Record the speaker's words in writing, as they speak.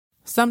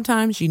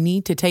Sometimes you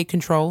need to take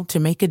control to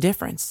make a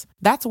difference.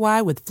 That's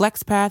why with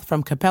FlexPath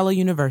from Capella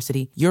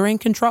University, you're in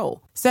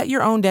control. Set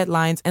your own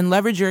deadlines and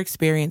leverage your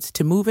experience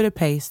to move at a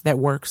pace that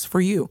works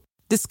for you.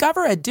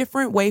 Discover a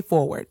different way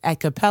forward at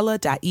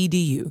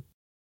capella.edu.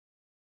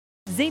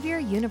 Xavier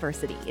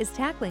University is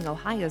tackling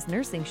Ohio's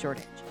nursing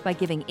shortage by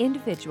giving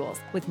individuals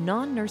with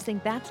non-nursing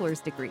bachelor's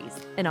degrees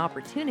an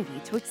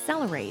opportunity to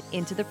accelerate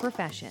into the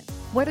profession.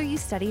 Whether you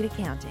studied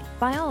accounting,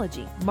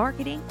 biology,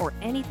 marketing, or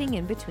anything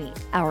in between,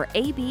 our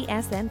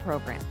ABSN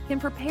program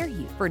can prepare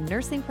you for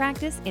nursing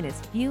practice in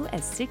as few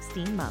as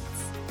 16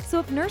 months.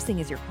 So if nursing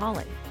is your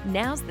calling,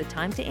 now's the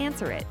time to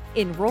answer it.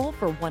 Enroll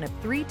for one of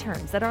 3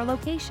 terms at our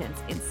locations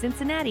in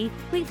Cincinnati,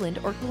 Cleveland,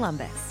 or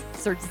Columbus.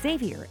 Search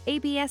Xavier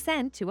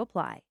ABSN to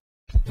apply.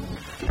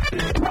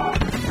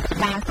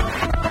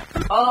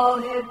 All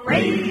Hit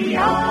Radio.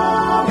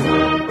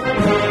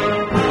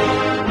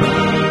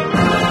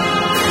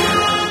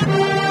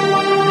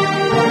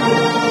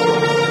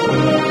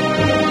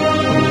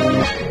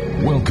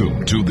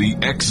 Welcome to the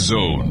X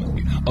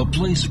Zone, a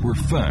place where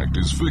fact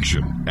is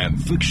fiction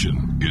and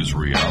fiction is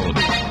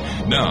reality.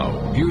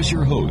 Now, here's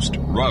your host,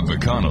 Rob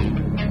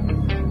McConnell.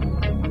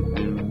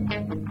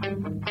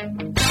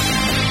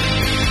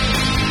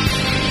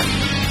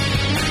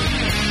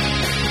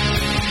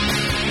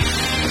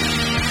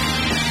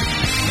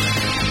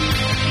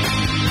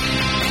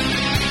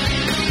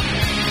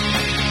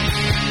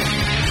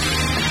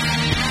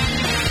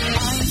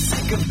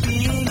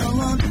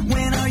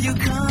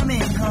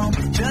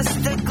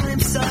 Just a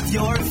glimpse of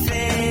your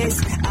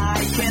face.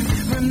 I can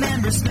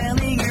remember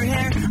smelling your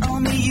hair. I'll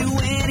meet you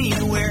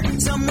anywhere,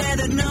 somewhere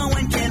that no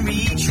one can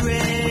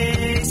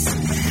retrace,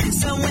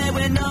 somewhere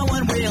where no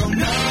one will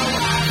know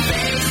our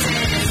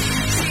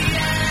faces. She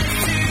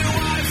has 2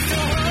 arms to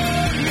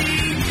hold me,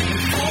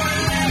 4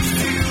 legs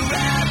to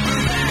wrap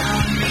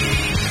around me.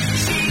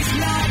 She's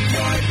not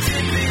your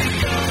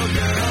typical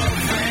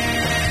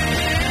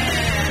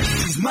girlfriend.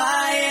 She's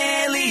my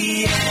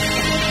alien.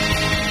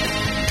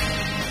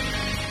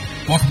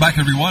 Welcome back,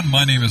 everyone.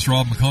 My name is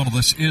Rob McConnell.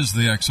 This is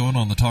the X Zone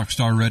on the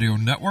Talkstar Radio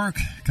Network,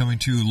 coming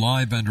to you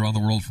live and around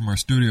the world from our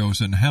studios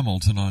in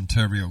Hamilton,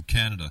 Ontario,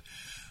 Canada.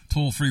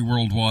 Toll-free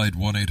worldwide,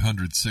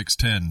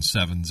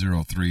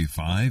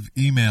 1-800-610-7035.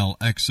 Email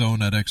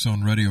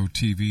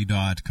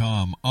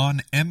xzone@xzoneradiotv.com.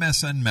 On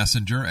MSN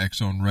Messenger,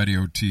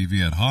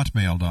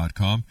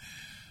 xzoneradiotv@hotmail.com.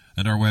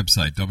 And our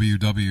website,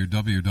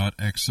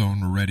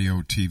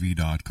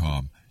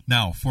 www.xzoneradiotv.com.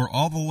 Now, for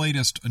all the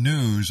latest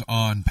news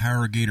on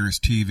Paragators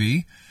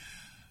TV,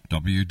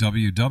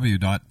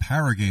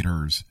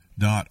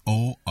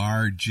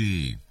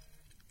 www.paragators.org.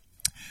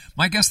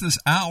 My guest this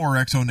hour,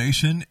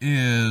 Exonation,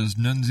 is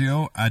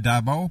NUNZIO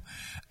ADDABBO,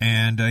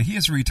 and he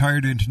is a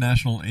retired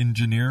international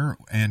engineer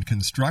and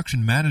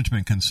construction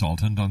management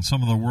consultant on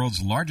some of the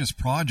world's largest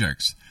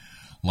projects.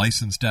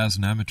 Licensed as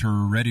an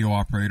amateur radio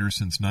operator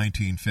since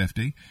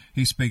 1950,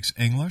 he speaks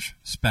English,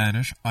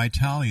 Spanish,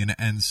 Italian,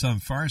 and some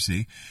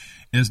Farsi,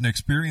 is an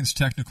experienced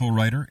technical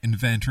writer,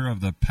 inventor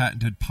of the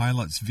patented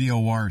Pilot's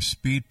VOR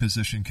speed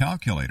position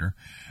calculator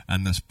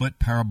and the split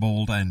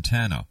paraboled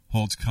antenna,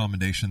 holds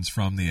commendations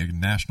from the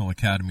National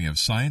Academy of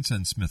Science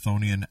and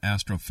Smithsonian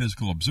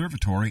Astrophysical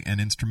Observatory, and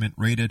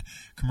instrument-rated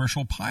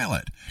commercial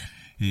pilot.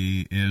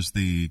 He is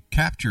the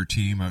capture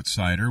team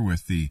outsider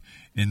with the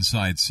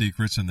inside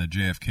secrets in the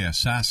JFK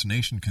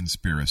assassination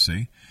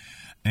conspiracy,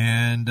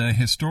 and a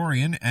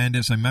historian, and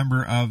is a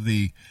member of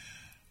the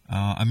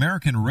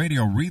American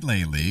Radio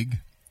Relay League,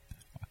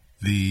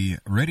 the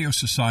Radio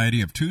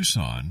Society of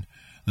Tucson,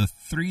 the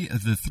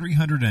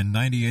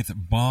 398th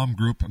Bomb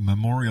Group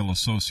Memorial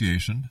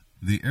Association,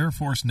 the Air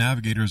Force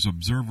Navigators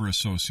Observer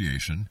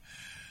Association,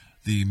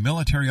 the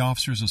Military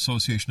Officers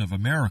Association of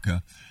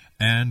America,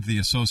 and the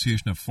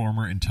Association of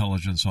Former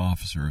Intelligence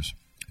Officers.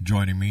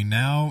 Joining me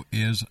now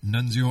is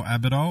NUNZIO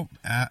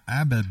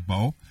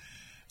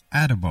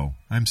ADDABBO.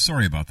 I'm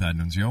sorry about that,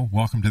 NUNZIO.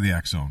 Welcome to the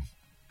X Zone.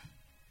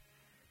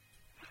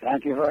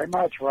 Thank you very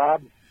much,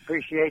 Rob.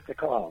 Appreciate the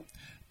call.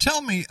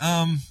 Tell me,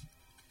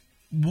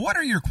 what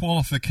are your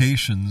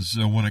qualifications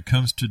when it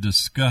comes to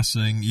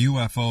discussing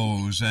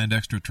UFOs and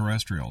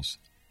extraterrestrials?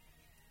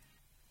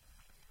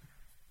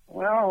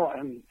 Well,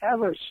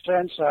 ever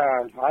since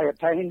I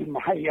attained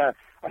my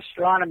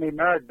astronomy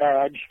merit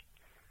badge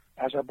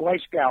as a Boy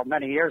Scout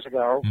many years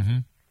ago,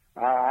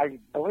 I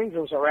believe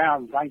it was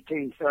around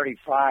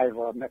 1935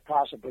 or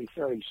possibly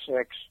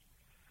 36,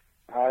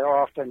 I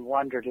often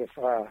wondered if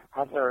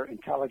other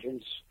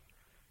intelligence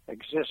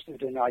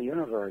existed in our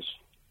universe.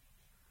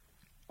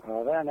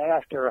 Then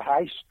after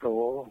high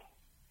school,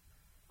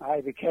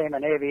 I became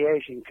an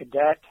aviation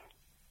cadet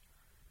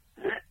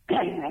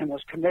and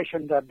was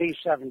commissioned a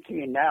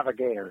B-17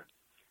 navigator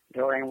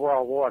during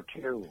World War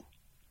II.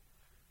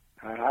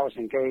 I was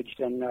engaged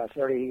in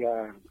 30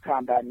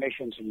 combat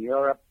missions in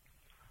Europe.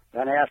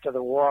 Then after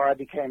the war, I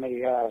became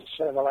a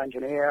civil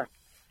engineer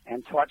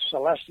and taught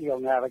celestial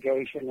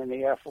navigation in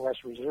the Air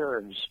Force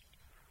Reserves.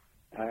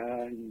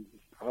 And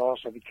I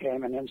also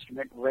became an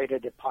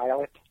instrument-rated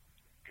pilot,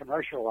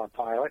 commercial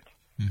pilot,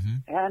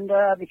 and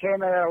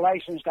became a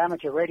licensed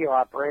amateur radio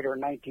operator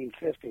in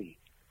 1950.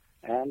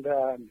 And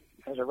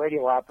as a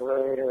radio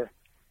operator,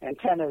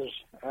 antennas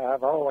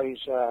have always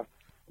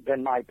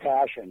been my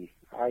passion.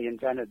 I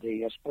invented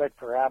the split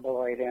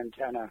paraboloid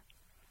antenna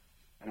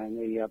and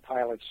the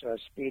pilot's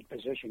speed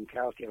position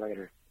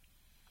calculator.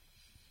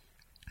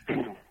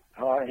 In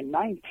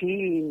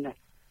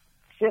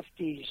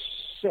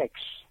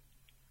 1956,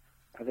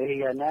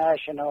 the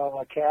National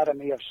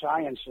Academy of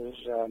Sciences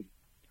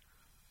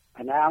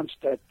announced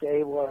that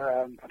they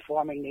were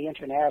forming the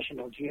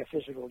International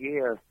Geophysical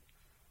Year,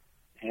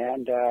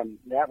 and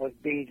that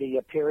would be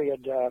the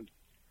period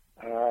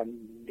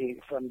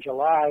from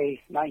July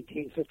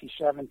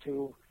 1957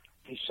 to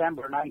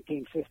December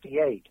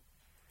 1958.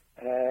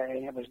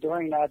 And it was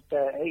during that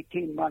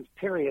 18-month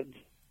period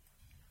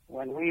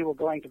when we were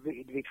going to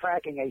be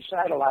tracking a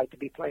satellite to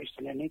be placed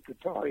in an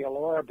equatorial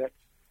orbit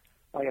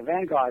by a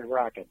Vanguard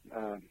rocket.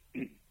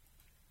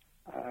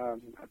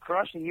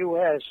 Across the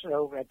U.S.,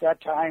 so at that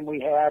time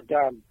we had,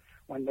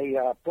 when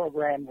the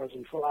program was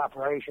in full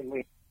operation,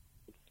 we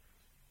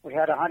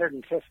had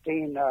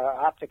 115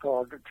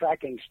 optical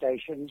tracking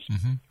stations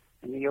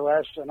in the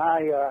U.S., and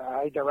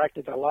I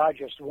directed the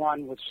largest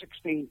one with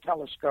 16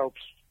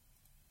 telescopes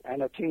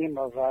and a team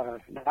of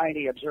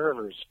 90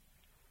 observers.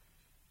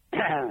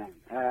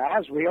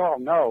 As we all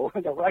know,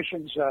 the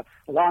Russians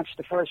launched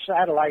the first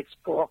satellite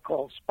called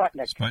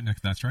Sputnik. Sputnik,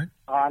 that's right.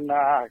 On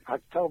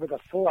October the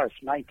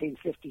 4th,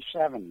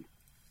 1957.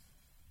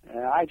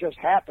 I just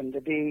happened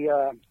to be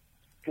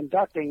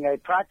conducting a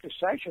practice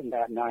session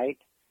that night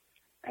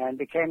and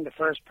became the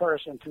first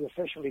person to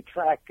officially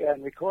track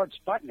and record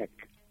Sputnik.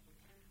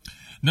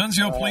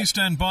 Nunzio, please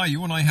stand by.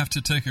 You and I have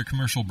to take a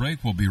commercial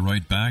break. We'll be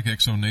right back.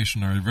 Exo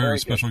Nation, our very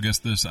special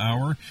guest this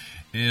hour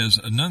is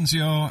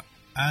Nunzio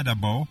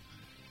ADDABBO.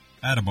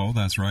 ADDABBO,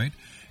 that's right.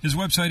 His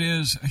website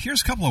is,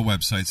 here's a couple of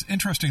websites.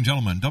 Interesting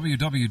gentleman,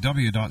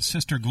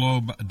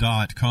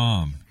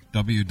 www.sisterglobe.com,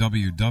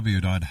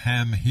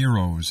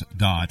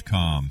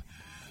 www.hamheroes.com,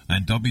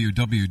 and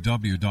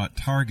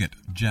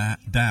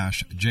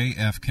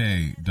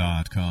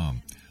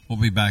www.target-jfk.com. We'll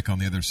be back on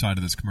the other side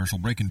of this commercial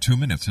break in 2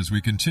 minutes as we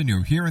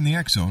continue here in the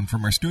X Zone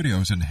from our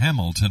studios in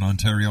Hamilton,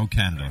 Ontario,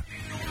 Canada.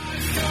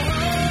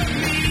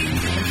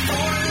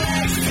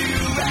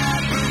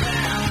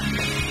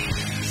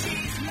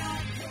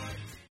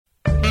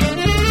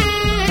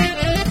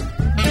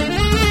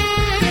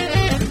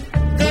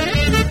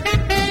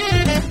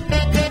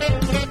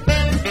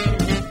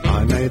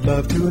 I made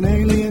love to an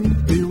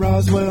alien, the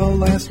Roswell,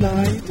 last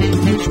night.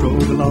 We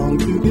strolled along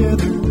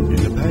together in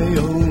the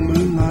pale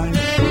moonlight. I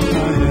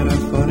had a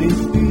funny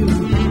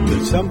feeling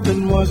that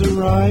something wasn't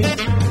right.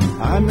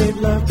 I made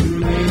love to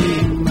an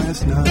alien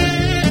last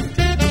night.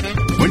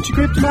 When she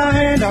gripped my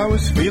hand, I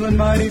was feeling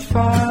mighty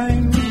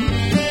fine,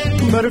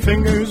 but her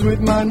fingers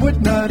with mine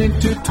would not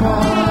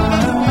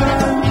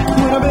intertwine.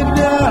 When I bent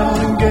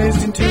down and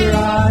gazed into her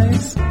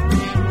eyes,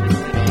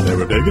 they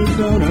were big as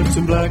donuts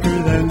and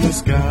blacker than the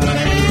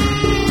sky.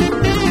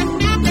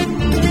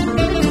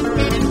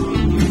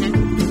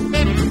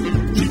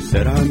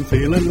 Said I'm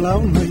feeling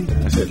lonely.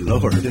 I said,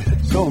 Lord,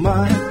 so am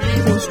I.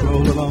 We'll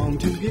stroll along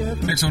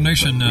together. Exo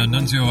Nation,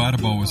 Nunzio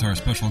ADDABBO was our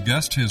special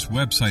guest. His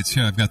website's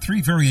here. I've got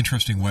 3 very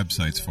interesting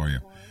websites for you.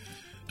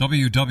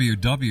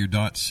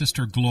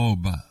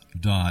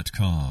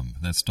 www.sisterglobe.com.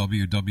 That's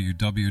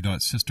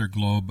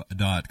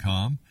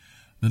www.sisterglobe.com.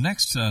 The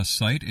next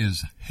site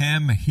is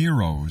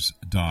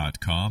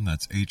hamheroes.com.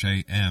 That's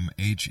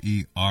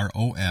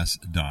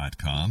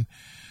hamheroes.com.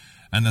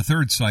 And the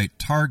third site,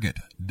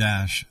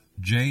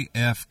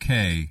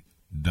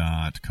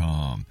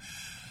 target-jfk.com.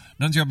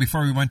 Nunzio,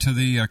 before we went to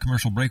the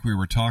commercial break, we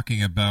were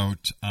talking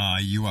about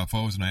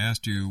UFOs, and I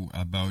asked you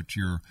about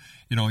your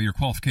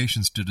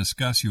qualifications to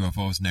discuss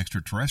UFOs and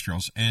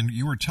extraterrestrials, and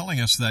you were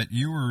telling us that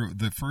you were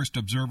the first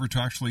observer to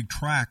actually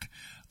track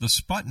the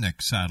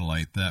Sputnik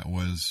satellite that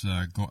was,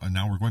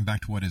 now we're going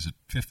back to, what is it,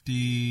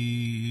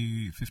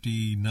 58,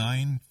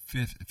 59?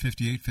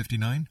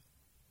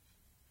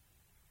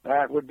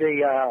 That would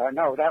be,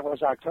 no, that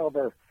was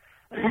October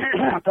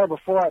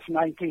 4th,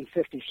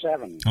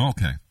 1957.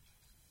 Okay.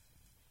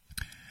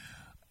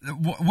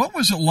 What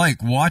was it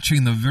like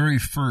watching the very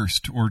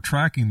first, or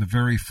tracking the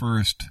very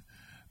first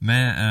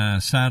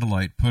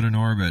satellite put in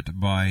orbit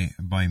by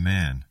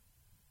man?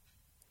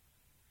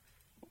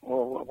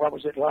 Well, what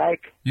was it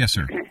like? Yes,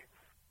 sir.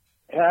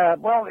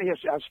 Well,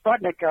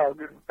 Sputnik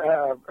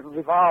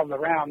revolved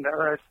around the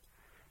Earth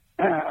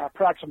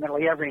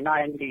approximately every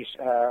 90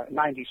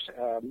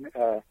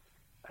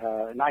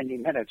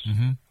 minutes.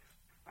 Mm-hmm.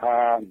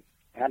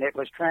 And it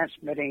was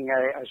transmitting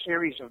a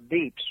series of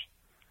beeps,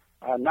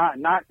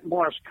 not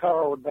Morse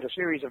code, but a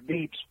series of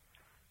beeps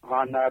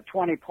on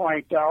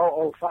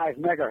 20.005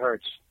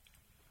 megahertz.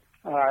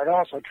 It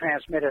also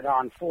transmitted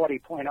on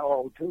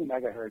 40.02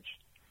 megahertz.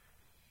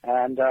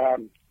 And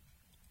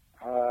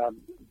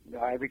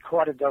I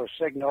recorded those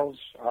signals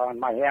on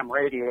my ham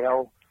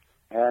radio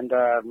and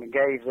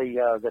gave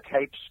the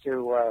tapes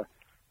to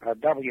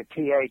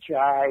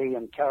WTHI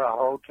in Terre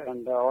Haute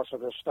and also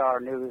the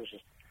Star News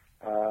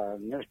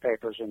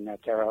newspapers in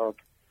Terre Haute.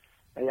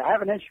 I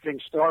have an interesting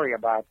story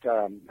about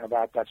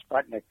that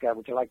Sputnik.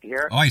 Would you like to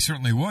hear it? Oh, I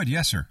certainly would.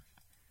 Yes, sir.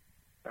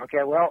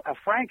 Okay. Well,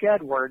 Frank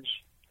Edwards,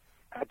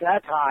 at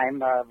that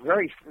time,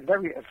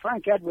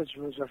 Frank Edwards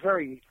was a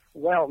very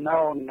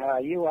well-known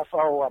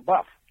UFO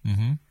buff.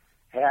 Mm-hmm.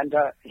 And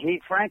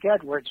Frank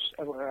Edwards,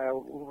 at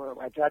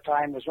that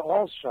time, was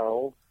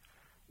also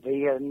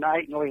the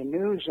nightly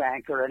news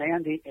anchor in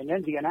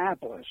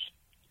Indianapolis.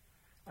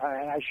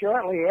 And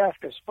shortly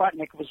after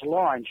Sputnik was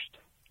launched,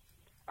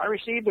 I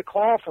received a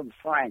call from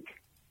Frank.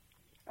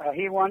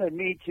 He wanted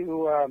me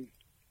to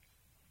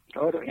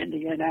go to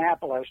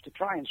Indianapolis to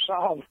try and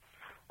solve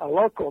a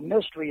local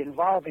mystery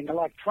involving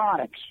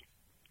electronics.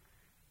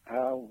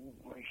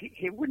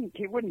 He wouldn't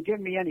give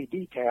me any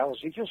details.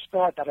 He just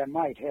thought that I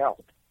might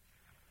help.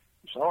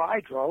 So I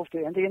drove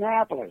to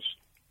Indianapolis.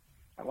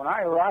 When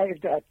I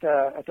arrived at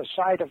the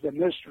site of the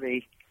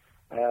mystery,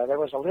 there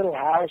was a little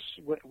house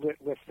with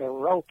the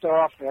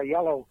roped-off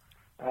yellow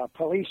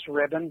police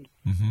ribbon.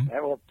 Mm-hmm.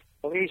 There were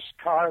police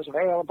cars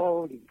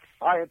available, and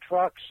fire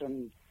trucks,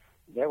 and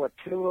there were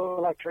 2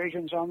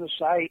 electricians on the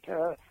site.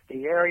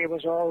 The area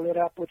was all lit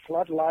up with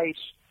floodlights.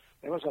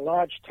 There was a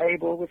large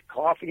table with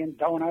coffee and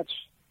donuts,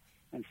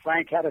 and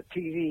Frank had a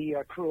TV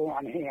crew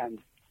on hand.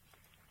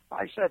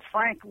 I said,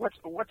 Frank,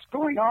 what's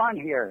going on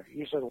here?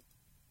 He said,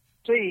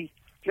 see,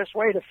 just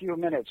wait a few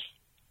minutes,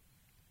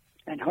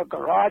 and her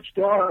garage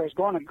door is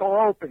going to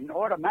go open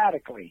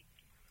automatically.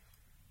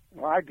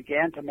 Well, I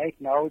began to make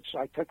notes.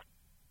 I took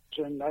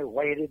and I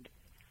waited,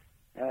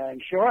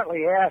 and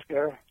shortly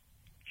after,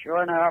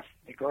 sure enough,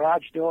 the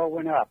garage door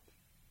went up.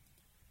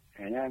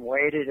 And then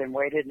waited, and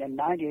then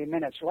 90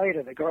 minutes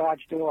later, the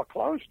garage door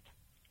closed.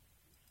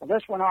 Well,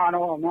 this went on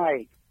all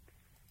night.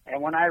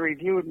 And when I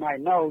reviewed my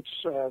notes,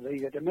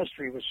 the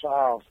mystery was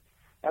solved.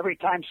 Every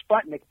time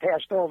Sputnik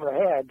passed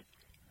overhead,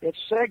 its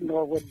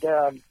signal would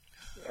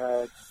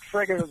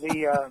trigger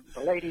the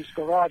lady's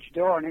garage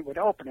door, and it would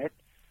open it.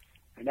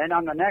 And then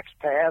on the next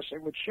pass,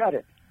 it would shut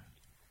it.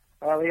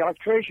 The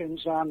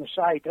electricians on the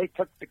site, they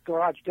took the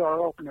garage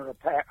door opener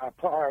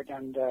apart,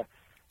 and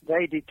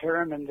they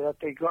determined that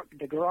the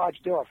garage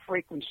door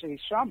frequency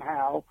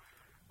somehow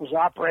was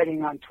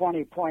operating on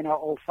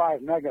 20.005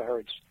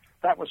 megahertz.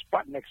 That was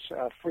Sputnik's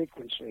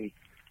frequency.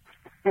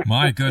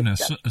 My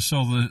goodness!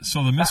 So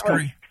the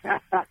mystery.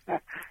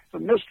 The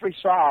mystery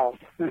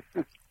solved.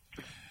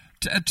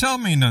 Tell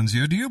me,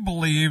 Nunzio, do you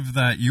believe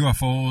that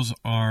UFOs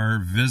are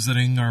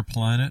visiting our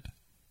planet?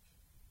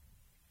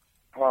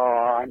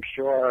 Oh, I'm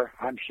sure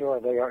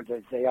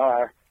they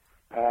are.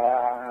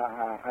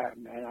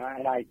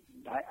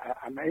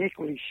 I'm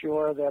equally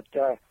sure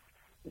that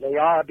they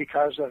are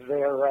because of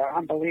their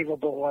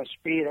unbelievable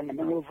speed and the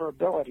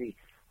maneuverability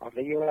of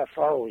the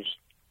UFOs.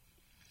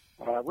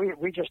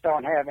 We just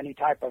don't have any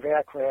type of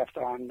aircraft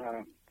on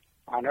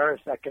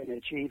Earth that can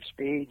achieve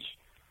speeds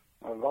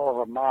of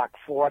over Mach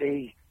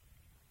 40,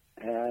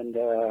 and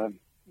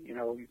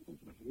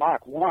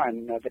Mach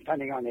 1,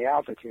 depending on the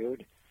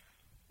altitude,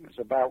 is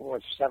about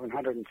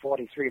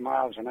 743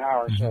 miles an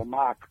hour. Mm-hmm. So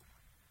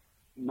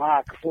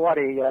Mach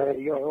 40,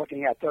 you're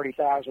looking at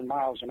 30,000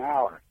 miles an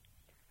hour,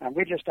 and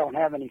we just don't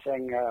have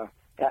anything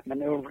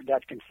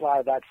that can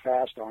fly that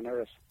fast on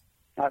Earth.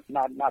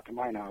 Not to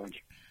my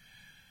knowledge.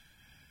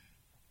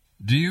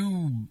 Do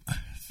you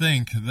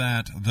think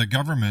that the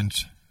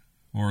government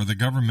or the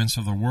governments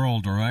of the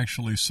world are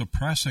actually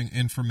suppressing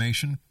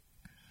information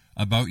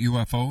about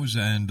UFOs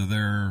and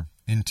their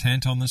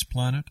intent on this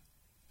planet?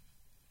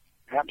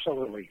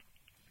 Absolutely.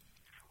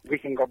 We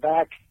can go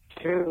back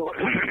to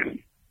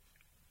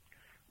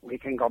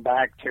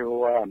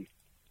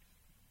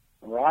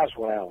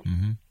Roswell.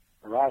 Mm-hmm.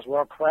 The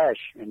Roswell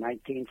crash in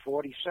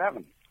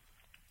 1947.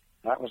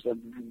 That was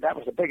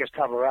the biggest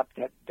cover-up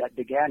that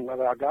began with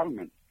our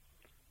government,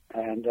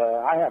 and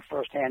I have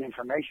first-hand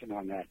information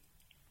on that.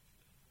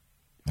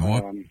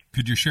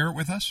 Could you share it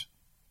with us?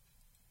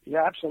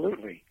 Yeah,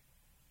 absolutely.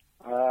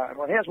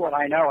 Well, here's what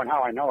I know and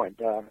how I know it.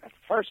 At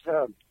first,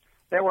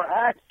 there were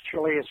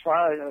actually, as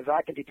far as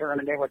I could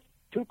determine, there were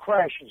 2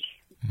 crashes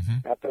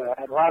mm-hmm.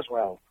 at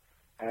Roswell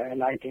in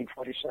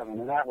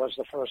 1947, and that was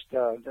the first.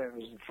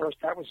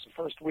 That was the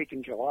first week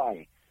in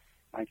July,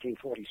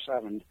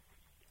 1947.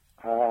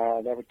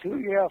 There were 2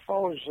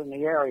 UFOs in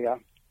the area,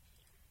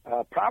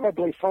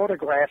 probably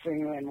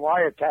photographing and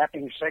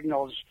wiretapping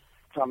signals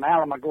from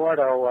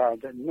Alamogordo,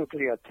 the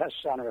nuclear test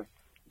center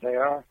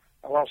there,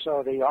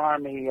 also the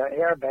Army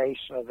Air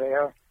Base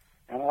there,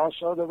 and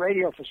also the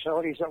radio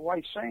facilities at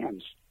White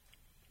Sands.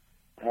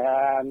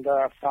 And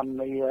from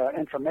the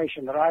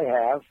information that I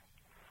have,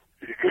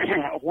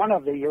 one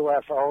of the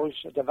UFOs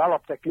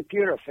developed a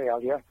computer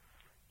failure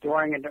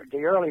during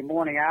the early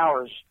morning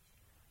hours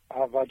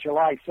of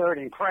July 3rd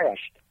and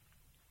crashed.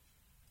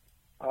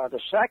 The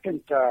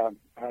second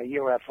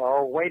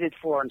UFO waited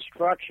for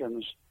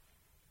instructions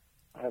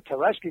to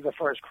rescue the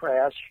first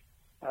crash.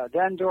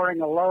 Then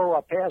during a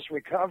low pass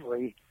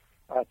recovery,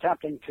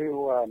 attempting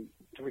to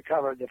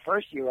recover the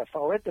first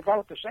UFO, it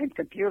developed the same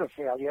computer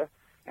failure,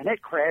 and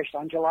it crashed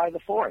on July the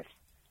 4th.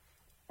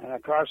 And,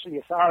 of course, the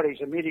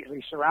authorities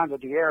immediately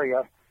surrounded the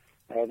area.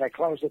 They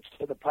closed it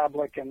to the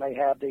public, and they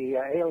had the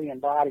alien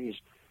bodies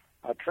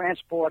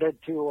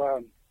transported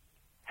to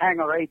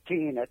Hangar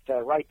 18 at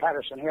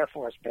Wright-Patterson Air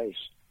Force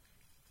Base.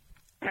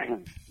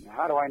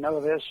 How do I know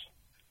this?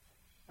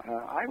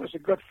 I was a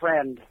good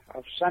friend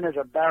of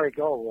Senator Barry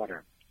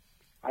Goldwater.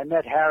 I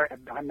met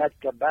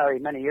Barry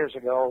many years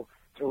ago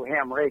through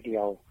ham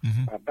radio.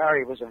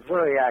 Barry was a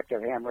very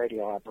active ham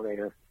radio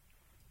operator,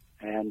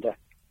 and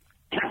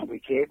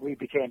we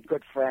became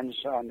good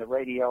friends on the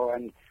radio,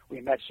 and we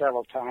met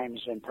several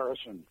times in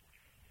person.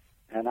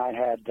 And I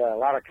had a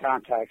lot of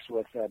contacts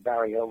with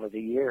Barry over the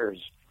years.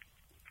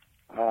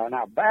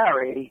 Now,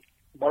 Barry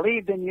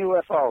believed in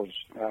UFOs.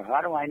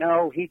 How do I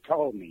know? He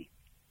told me.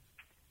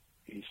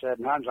 He said,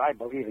 "Nuns, I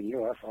believe in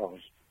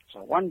UFOs."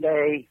 So one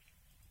day,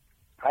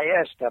 I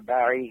asked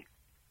Barry,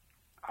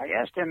 I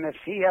asked him if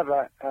he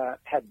ever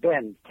had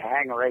been to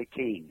Hangar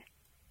 18.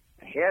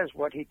 Here's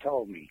what he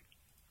told me.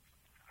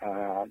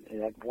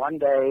 That one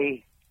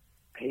day,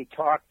 he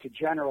talked to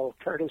General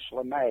Curtis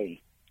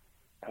LeMay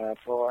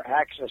for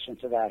access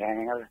into that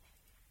hangar,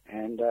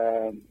 and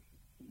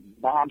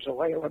Bombs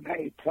Away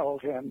LeMay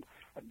told him,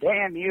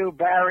 "Damn you,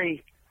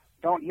 Barry,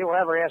 don't you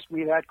ever ask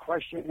me that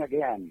question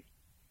again."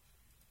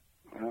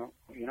 Well,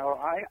 you know,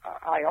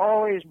 I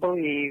always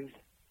believed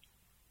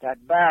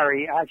that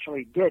Barry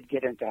actually did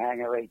get into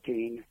Hangar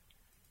 18,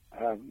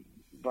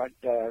 but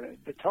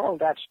told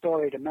that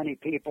story to many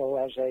people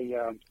as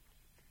a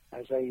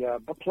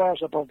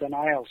plausible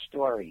denial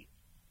story.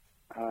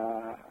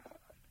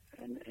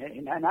 And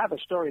now the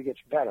story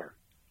gets better.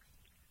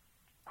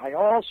 I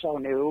also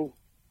knew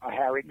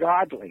Harry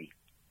Godley.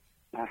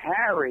 Now,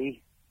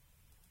 Harry,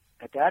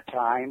 at that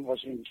time,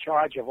 was in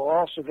charge of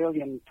all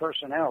civilian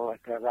personnel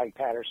at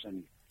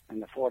Wright-Patterson in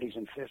the 40s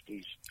and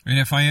 50s. And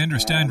if I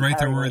understand right,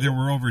 there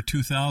were over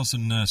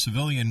 2,000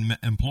 civilian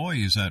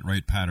employees at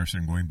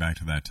Wright-Patterson going back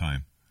to that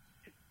time.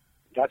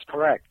 That's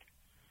correct.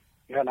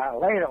 Yeah. Now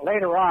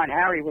later on,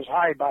 Harry was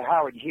hired by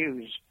Howard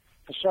Hughes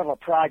for several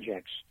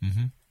projects,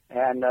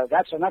 and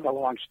that's another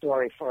long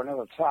story for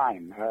another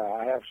time.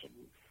 I have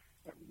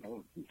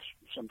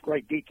some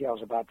great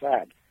details about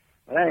that.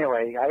 But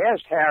anyway, I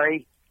asked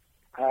Harry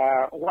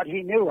what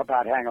he knew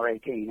about Hangar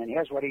 18, and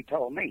here's what he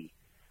told me.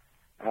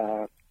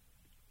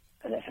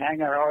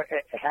 Hangar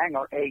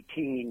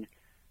 18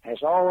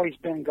 has always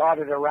been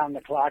guarded around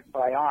the clock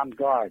by armed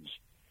guards,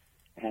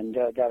 and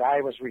that I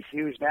was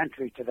refused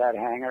entry to that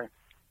hangar.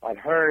 I'd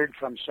heard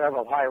from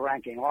several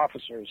high-ranking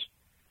officers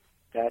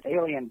that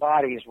alien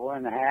bodies were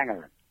in the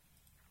hangar.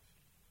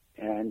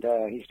 And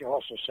he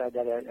also said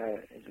that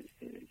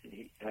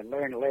I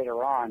learned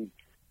later on,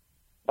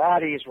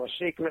 bodies were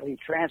secretly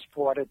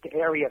transported to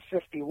Area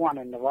 51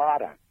 in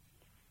Nevada.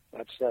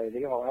 That's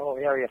the old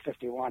Area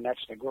 51.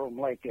 That's the Groom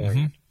Lake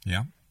area.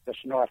 Yeah.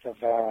 Just north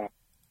of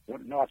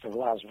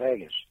Las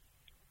Vegas.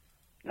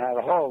 Now,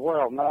 the whole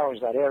world knows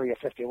that Area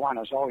 51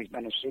 has always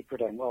been a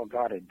secret and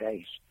well-guarded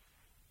base.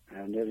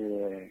 And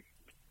the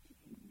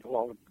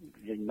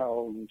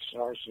known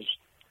sources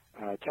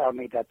tell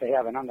me that they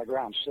have an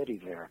underground city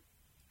there.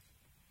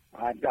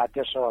 I've got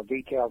this all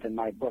detailed in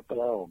my book,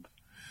 Globe.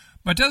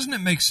 But doesn't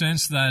it make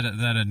sense that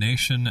a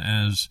nation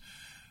as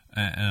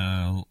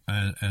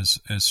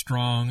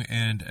strong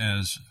and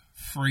as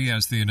free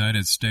as the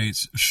United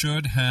States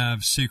should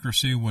have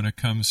secrecy when it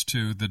comes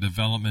to the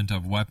development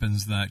of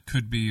weapons that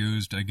could be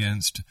used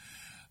against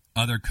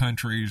other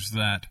countries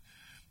that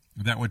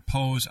would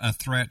pose a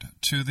threat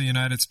to the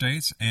United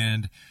States?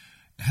 And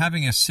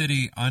having a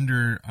city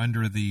under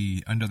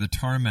the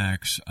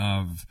tarmacs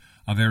of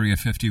Area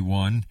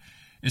 51,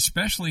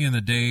 especially in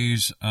the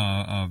days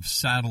of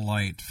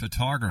satellite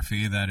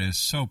photography that is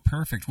so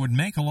perfect, would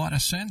make a lot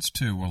of sense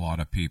to a lot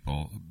of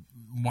people.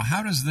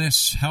 How does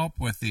this help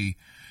with the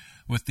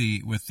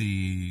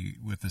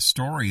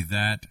story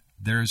that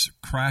there's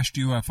crashed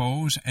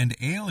UFOs and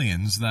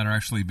aliens that are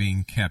actually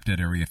being kept at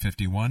Area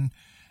 51?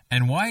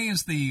 And why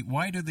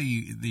do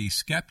the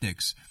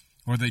skeptics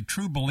or the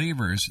true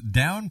believers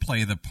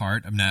downplay the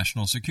part of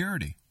national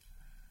security?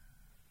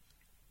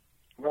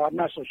 Well, I'm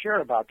not so sure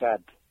about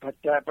that. But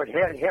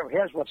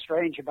here's what's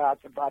strange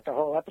about the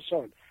whole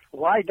episode.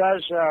 Why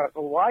does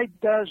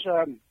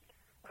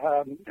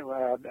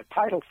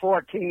Title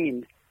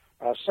 14,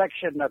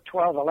 Section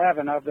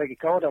 1211 of the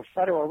Code of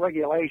Federal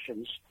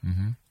Regulations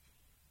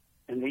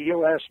in the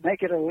U.S.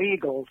 make it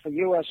illegal for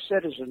U.S.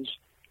 citizens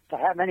to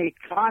have any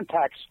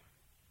contacts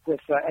with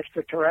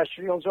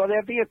extraterrestrials or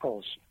their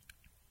vehicles?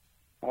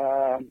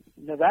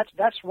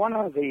 That's one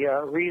of the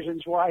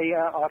reasons why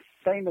a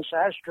famous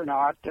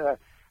astronaut,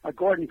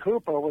 Gordon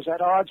Cooper, was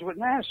at odds with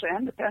NASA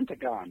and the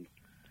Pentagon.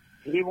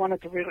 He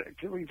wanted to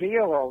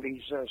reveal all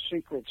these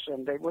secrets,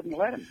 and they wouldn't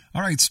let him.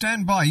 All right,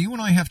 stand by. You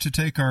and I have to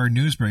take our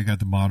news break at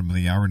the bottom of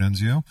the hour,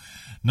 Nunzio.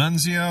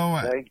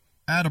 Nunzio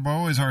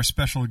ADDABBO is our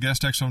special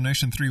guest.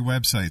 Exonation 3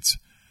 websites.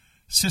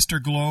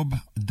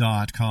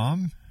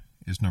 SisterGlobe.com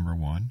is number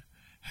 1.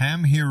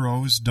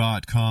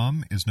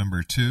 HamHeroes.com is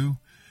number 2.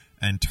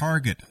 And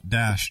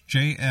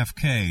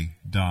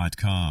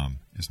target-jfk.com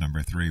is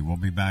number 3. We'll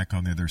be back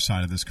on the other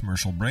side of this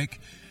commercial break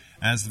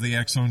as the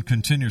X Zone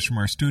continues from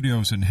our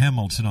studios in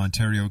Hamilton,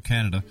 Ontario,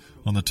 Canada,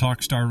 on the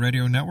Talkstar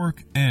Radio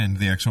Network and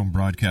the X Zone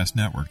Broadcast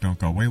Network. Don't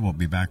go away. We'll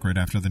be back right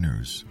after the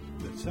news.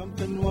 But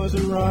something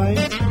wasn't right.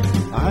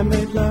 I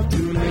made love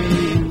to an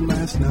alien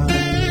last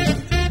night.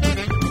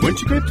 When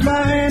she gripped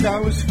my hand, I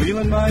was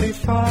feeling mighty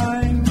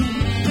fine.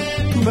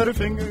 But her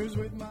fingers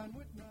with mine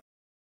would not.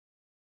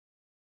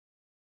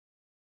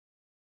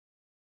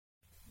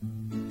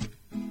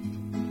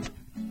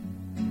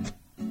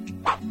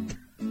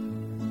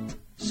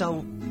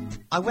 So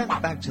I went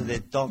back to the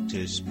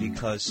doctors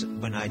because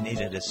when I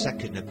needed a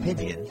second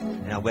opinion,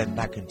 and I went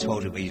back and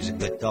told him he was a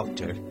good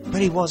doctor,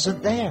 but he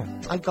wasn't there.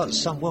 I got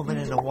some woman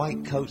in a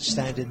white coat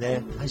standing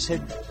there. I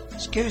said,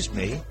 "Excuse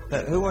me,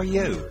 but who are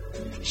you?"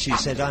 She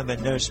said, "I'm a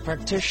nurse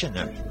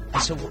practitioner." I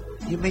said, well,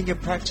 "You mean you're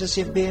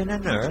practicing being a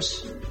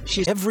nurse?"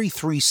 Every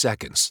 3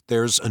 seconds,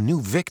 there's a new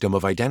victim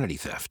of identity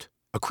theft.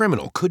 A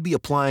criminal could be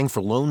applying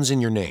for loans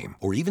in your name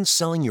or even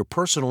selling your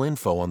personal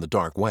info on the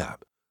dark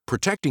web.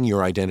 Protecting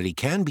your identity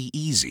can be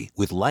easy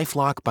with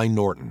LifeLock by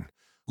Norton.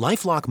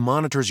 LifeLock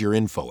monitors your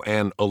info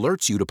and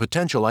alerts you to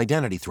potential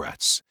identity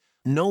threats.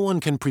 No one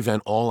can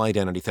prevent all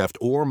identity theft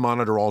or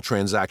monitor all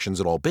transactions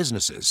at all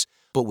businesses,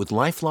 but with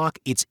LifeLock,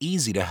 it's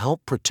easy to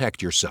help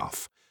protect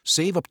yourself.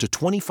 Save up to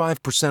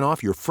 25%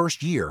 off your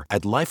first year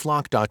at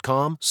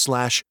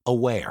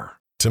LifeLock.com/aware.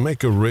 To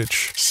make a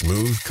rich,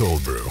 smooth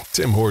cold brew,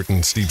 Tim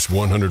Hortons steeps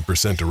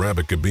 100%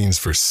 Arabica beans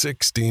for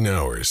 16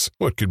 hours.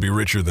 What could be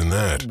richer than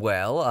that?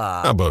 Well,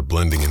 How about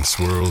blending in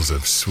swirls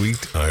of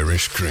sweet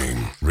Irish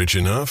cream? Rich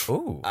enough?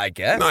 Ooh, I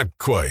guess. Not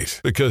quite,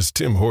 because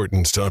Tim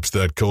Hortons tops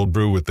that cold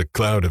brew with the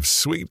cloud of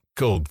sweet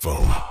cold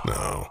foam.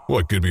 Now,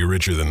 what could be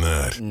richer than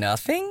that?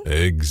 Nothing?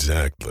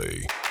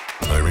 Exactly.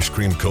 Irish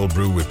cream cold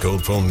brew with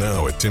cold foam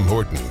now at Tim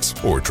Hortons.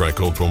 Or try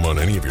cold foam on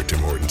any of your Tim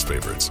Hortons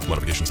favorites.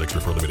 Modifications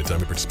extra for a limited time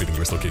at participating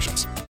U.S.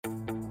 locations.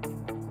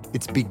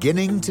 It's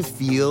beginning to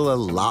feel a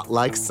lot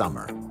like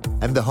summer.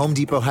 And the Home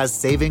Depot has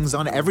savings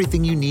on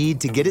everything you need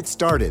to get it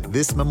started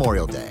this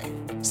Memorial Day.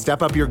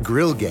 Step up your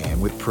grill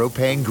game with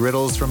propane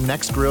griddles from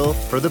Nextgrill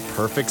for the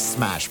perfect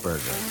smash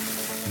burger.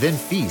 Then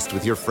feast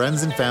with your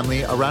friends and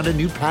family around a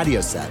new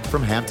patio set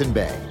from Hampton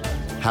Bay.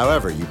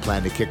 However you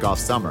plan to kick off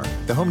summer,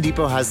 the Home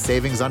Depot has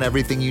savings on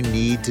everything you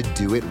need to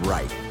do it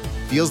right.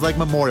 Feels like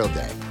Memorial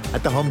Day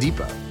at the Home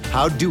Depot.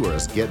 How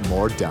doers get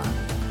more done.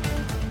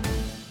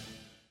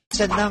 I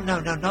said, no,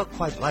 not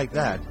quite like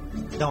that.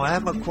 No, I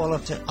am a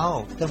qualified.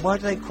 Oh, then why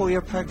do they call you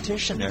a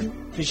practitioner?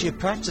 Because you're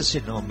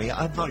practicing on me.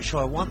 I'm not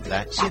sure I want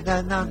that. See,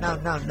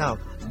 no.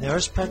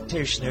 Nurse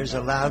practitioners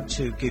allowed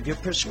to give you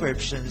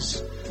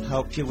prescriptions,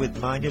 help you with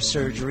minor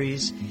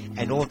surgeries,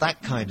 and all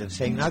that kind of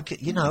thing.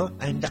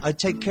 And I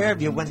take care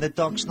of you when the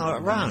doc's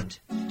not around.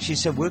 She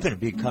said, we're going to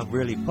become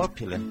really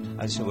popular.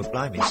 I said, well,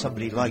 blimey,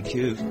 somebody like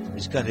you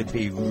is going to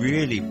be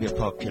really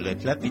popular.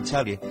 Let me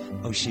tell you.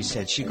 Oh, she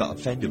said she got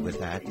offended with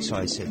that. So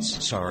I said,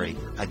 sorry,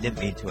 I didn't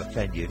mean to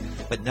offend you.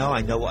 But now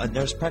I know what a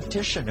nurse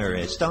practitioner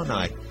is, don't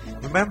I?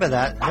 Remember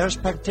that, nurse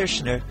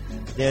practitioner,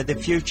 they're the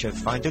future.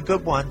 Find a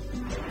good one.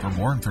 For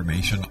more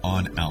information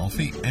on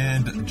Alfie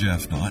and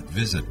Jeff Knott,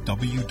 visit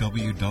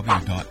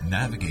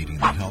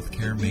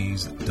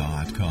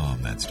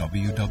www.navigatingthehealthcaremaze.com. That's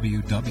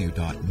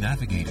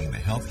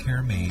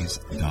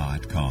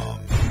www.navigatingthehealthcaremaze.com.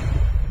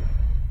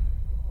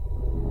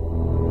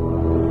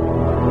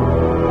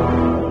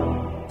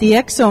 The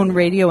X Zone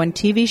radio and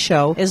TV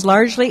show is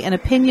largely an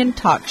opinion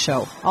talk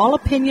show. All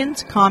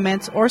opinions,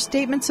 comments, or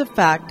statements of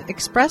fact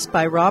expressed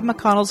by Rob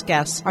McConnell's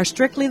guests are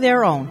strictly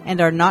their own and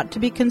are not to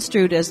be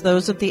construed as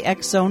those of the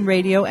X Zone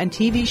radio and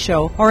TV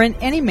show or in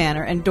any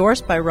manner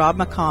endorsed by Rob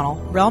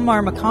McConnell,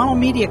 Relmar McConnell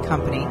Media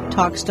Company,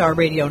 Talkstar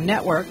Radio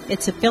Network,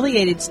 its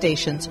affiliated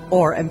stations,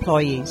 or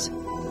employees.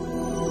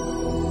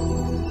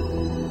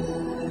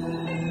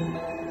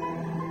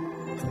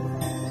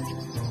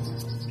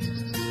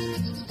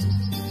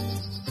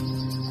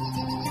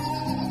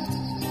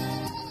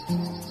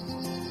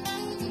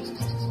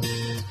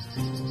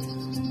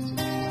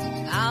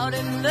 Out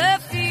in the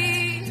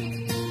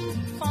field,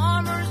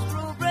 farmers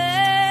grow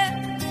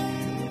bread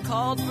and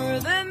called for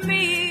the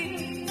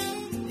meat.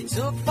 They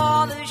took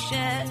for the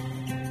shed,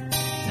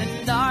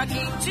 then dark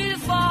came to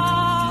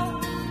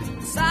fall.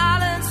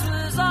 Silence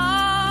was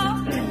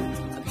all,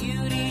 a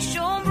beauty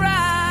shone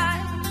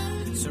bright,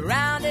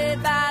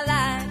 surrounded by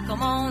light.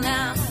 Come on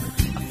now, I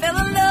fell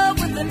in love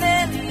with the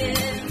million.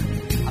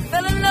 I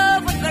fell in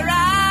love with the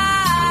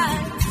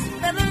rise.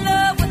 Fell in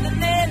love with the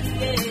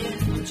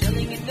million. I'm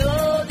telling you,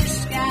 no.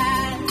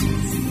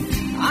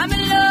 I'm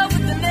in love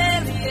with the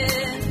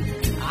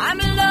million. I'm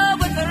in love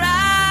with the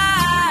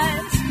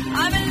rise.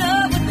 I'm in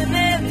love with the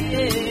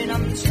million.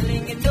 I'm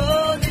chilling in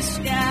all the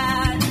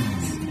skies.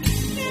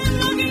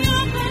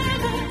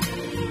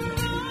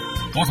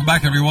 Welcome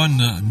back, everyone.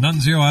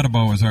 Nunzio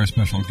ADDABBO is our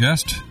special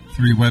guest.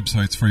 3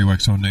 websites for you,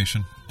 X Zone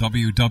Nation.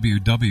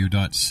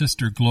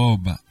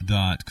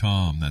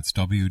 www.sisterglobe.com. That's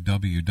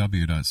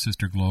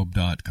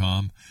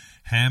www.sisterglobe.com.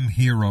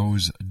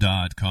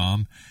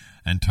 hamheroes.com.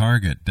 and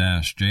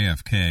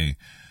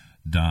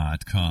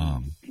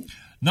target-jfk.com.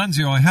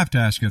 Nunzio, I have to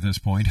ask you at this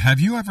point, have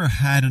you ever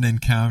had an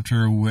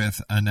encounter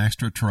with an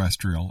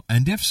extraterrestrial?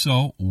 And if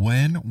so,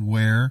 when,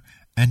 where,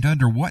 and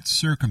under what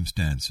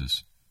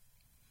circumstances?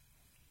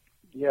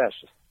 Yes.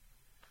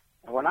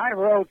 When I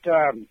wrote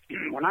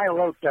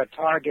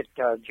Target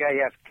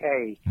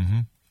JFK,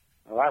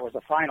 well, that was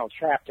the final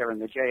chapter in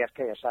the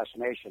JFK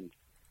assassination.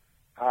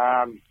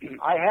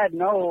 I had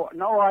no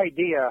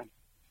idea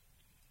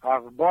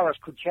of Boris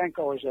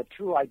Kuchenko as a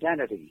true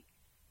identity.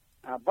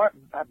 But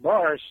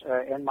Boris,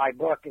 in my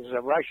book, is a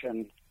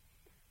Russian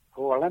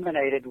who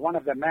eliminated one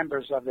of the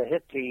members of the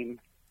hit team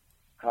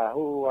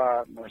who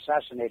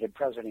assassinated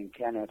President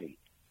Kennedy.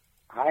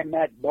 I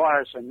met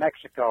Boris in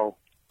Mexico,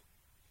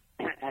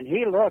 and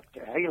he looked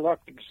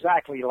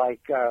exactly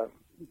like a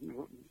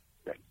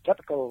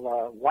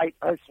typical white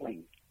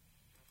earthling.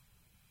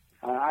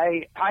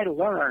 I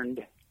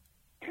learned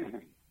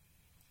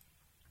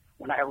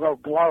when I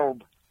wrote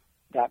Globe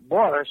that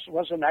Boris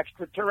was an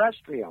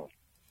extraterrestrial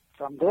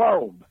from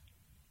Globe,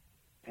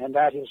 and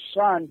that his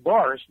son,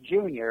 Boris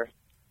Jr.,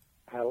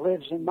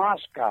 lives in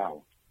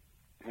Moscow,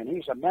 and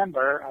he's a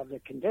member of the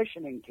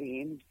conditioning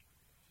team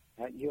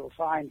that you'll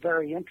find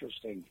very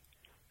interesting.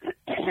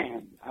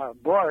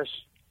 Boris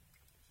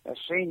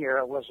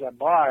Sr. was a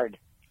barred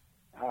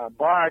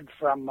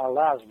from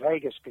Las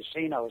Vegas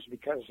casinos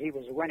because he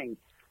was winning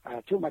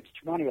too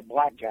much money at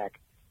blackjack.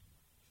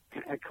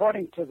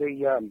 According to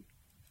the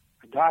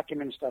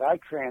documents that I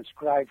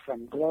transcribed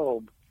from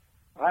Globe,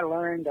 I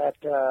learned that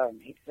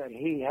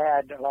he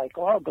had, like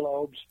all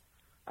globes,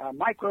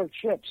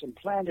 microchips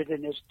implanted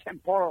in his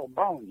temporal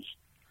bones,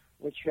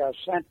 which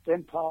sent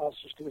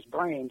impulses to his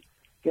brain,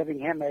 giving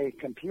him a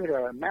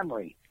computer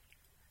memory.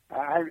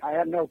 I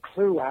had no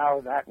clue how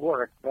that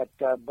worked, but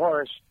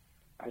Boris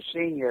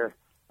Sr.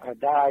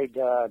 Died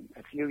a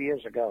few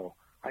years ago.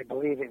 I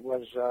believe it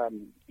was,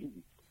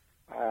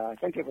 I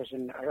think it was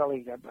in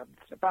early,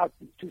 about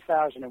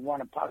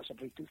 2001 and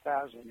possibly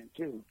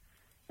 2002.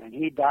 And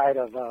he died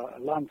of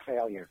lung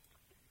failure.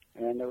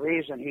 And the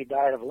reason he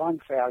died of lung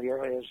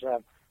failure is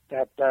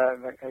that,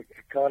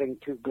 according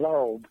to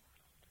Globe,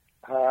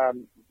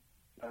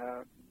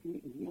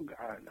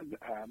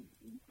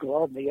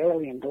 the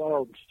alien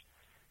globes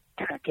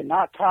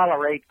cannot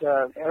tolerate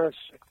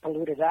Earth's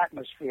polluted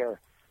atmosphere,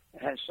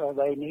 and so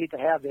they need to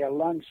have their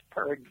lungs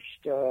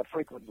purged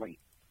frequently.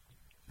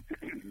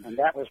 And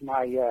that was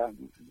my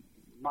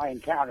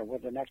encounter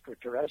with an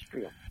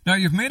extraterrestrial. Now,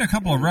 you've made a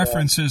couple of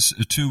references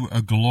to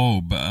a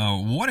globe.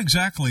 What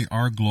exactly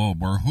are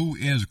Globe, or who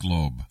is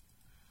Globe?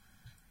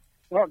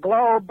 Well,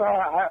 Globe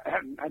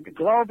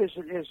Globe is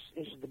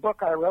the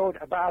book I wrote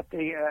about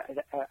the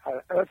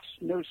Earth's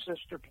new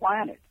sister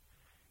planet,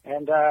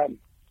 and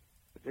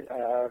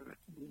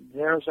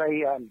there's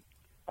a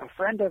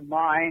friend of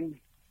mine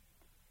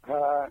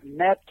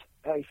met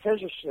a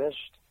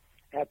physicist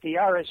at the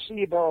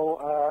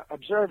Arecibo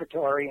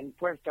Observatory in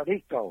Puerto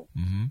Rico.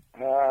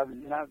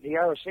 Now, the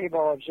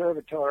Arecibo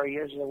Observatory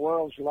is the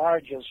world's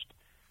largest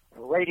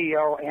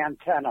radio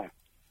antenna.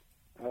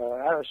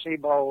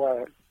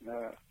 Arecibo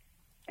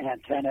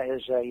antenna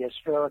is a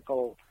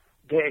spherical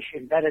dish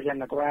embedded in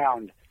the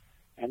ground,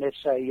 and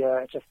it's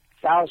a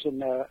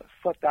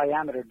 1,000-foot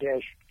diameter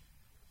dish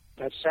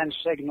that sends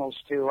signals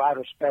to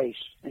outer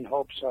space in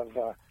hopes of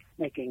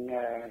making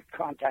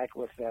contact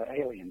with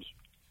aliens.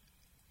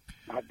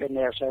 I've been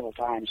there several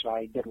times.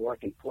 I did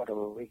work in Puerto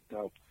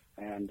Rico,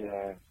 and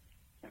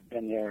I've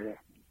been there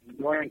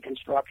during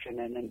construction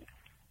and then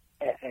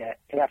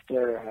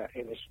after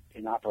it was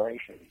in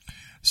operation.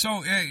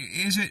 So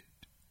is it...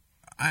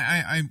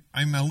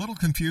 I'm a little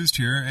confused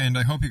here, and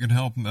I hope you can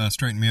help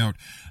straighten me out.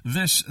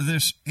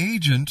 This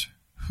agent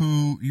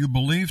who you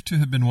believe to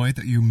have been white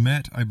that you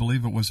met, I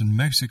believe it was in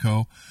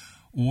Mexico,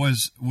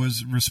 was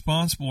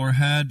responsible or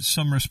had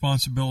some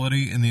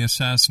responsibility in the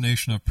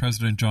assassination of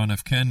President John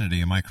F.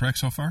 Kennedy. Am I correct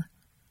so far?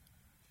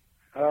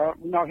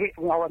 No, he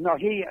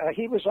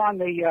was on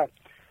the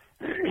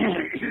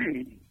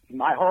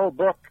my whole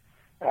book,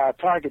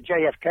 Target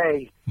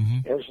JFK,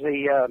 is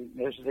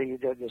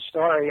the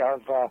story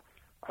of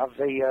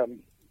the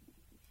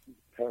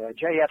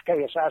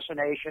JFK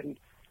assassination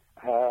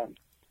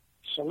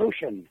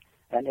solution,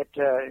 and it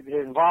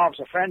involves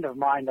a friend of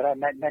mine that I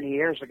met many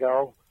years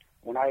ago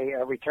when I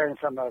returned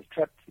from a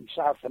trip in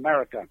South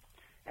America.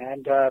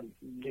 And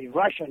the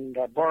Russian,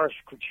 Boris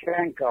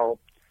Kuchenko,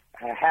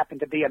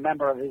 happened to be a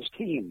member of his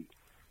team.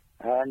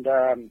 And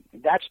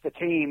that's the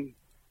team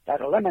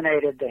that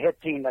eliminated the hit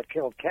team that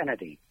killed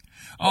Kennedy.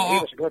 So he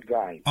was a good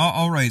guy.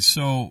 All right,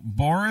 so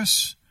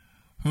Boris,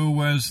 who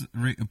was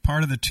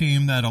part of the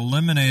team that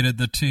eliminated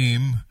the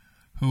team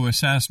who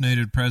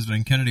assassinated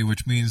President Kennedy,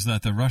 which means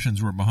that the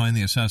Russians were behind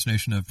the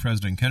assassination of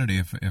President Kennedy,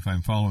 if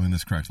I'm following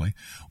this correctly,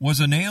 was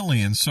an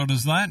alien. So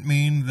does that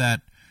mean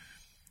that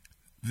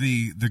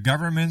the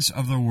governments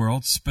of the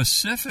world,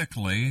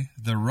 specifically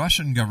the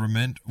Russian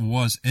government,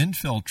 was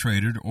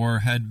infiltrated or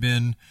had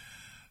been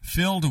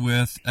filled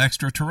with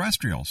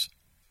extraterrestrials?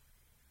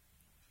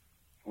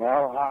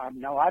 Well,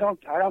 no, I don't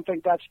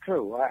think that's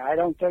true. I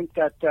don't think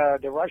that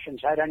the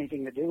Russians had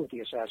anything to do with the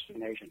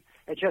assassination.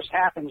 It just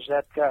happens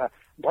that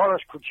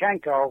Boris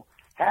Krutchenko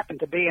happened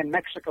to be in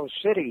Mexico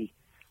City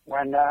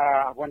when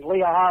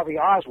Lee Harvey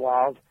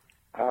Oswald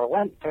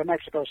went to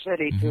Mexico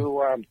City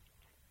to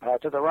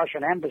the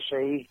Russian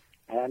embassy,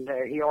 and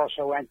he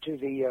also went to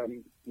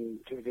the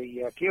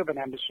Cuban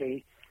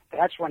embassy.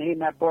 That's when he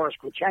met Boris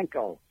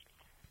Krutchenko,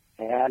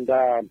 and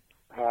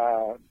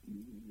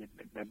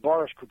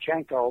Boris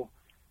Krutchenko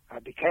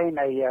became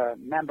a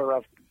member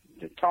of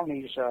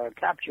Tony's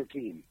capture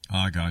team. Oh,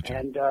 I got you.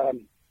 And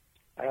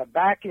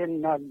back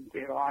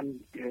on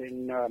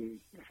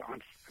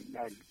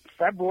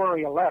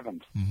February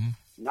 11th,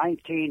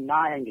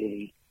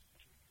 1990,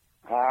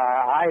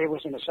 I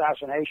was an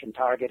assassination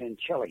target in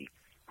Chile.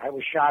 I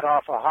was shot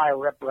off a high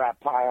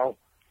riprap pile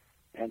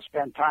and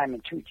spent time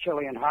in 2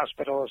 Chilean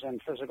hospitals and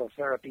physical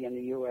therapy in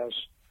the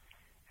U.S.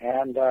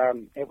 And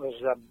it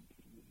was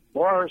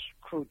Boris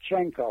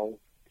Krutchenko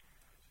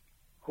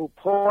who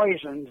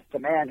poisoned the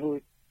man who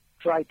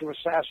tried to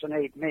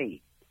assassinate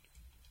me.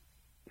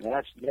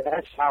 That's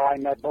how I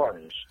met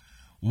Boris.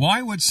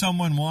 Why would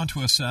someone want to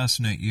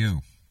assassinate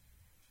you?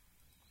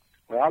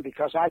 Well,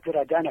 because I could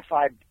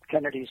identify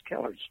Kennedy's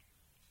killers.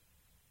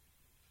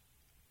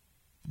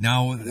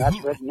 Now, and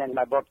that's written in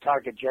my book,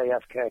 Target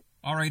JFK.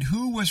 All right,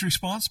 who was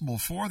responsible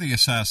for the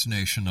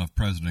assassination of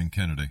President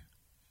Kennedy?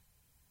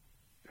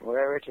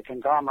 Well, it's a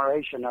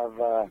conglomeration of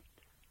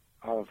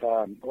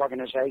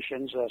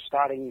organizations,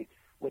 starting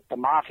with the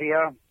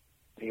mafia,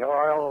 the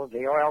oil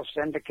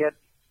syndicate,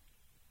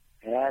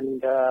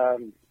 and a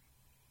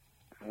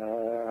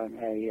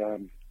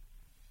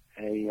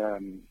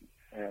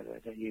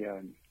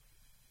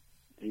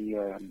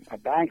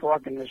bank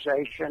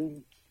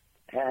organization,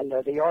 and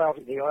the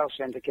oil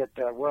syndicate,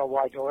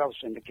 worldwide oil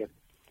syndicate.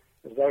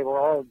 They were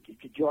all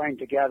joined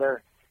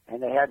together,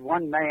 and they had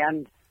one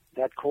man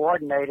that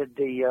coordinated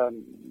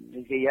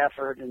the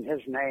effort, and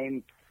his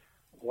name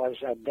was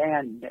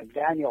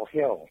Daniel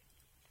Hill.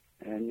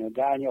 And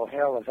Daniel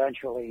Hill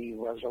eventually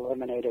was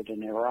eliminated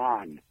in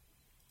Iran.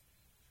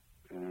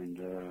 And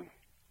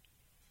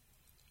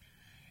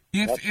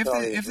if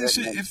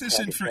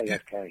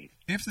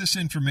this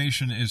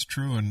information is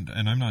true, and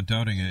I'm not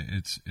doubting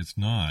it, it's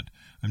not.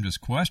 I'm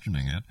just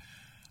questioning it.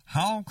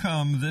 How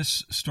come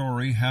this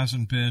story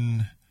hasn't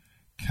been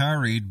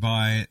carried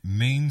by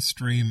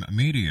mainstream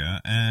media,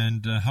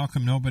 and how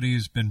come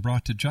nobody's been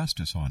brought to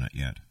justice on it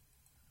yet?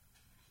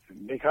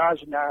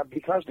 Because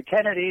the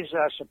Kennedys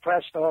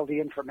suppressed all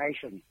the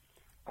information.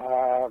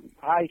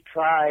 I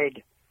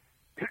tried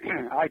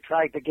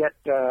to get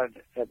the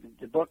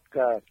book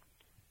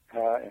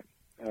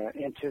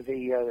into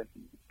the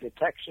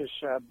Texas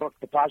Book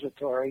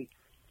Depository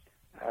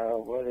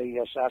where the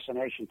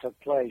assassination took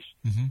place,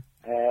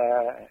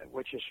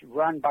 which is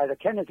run by the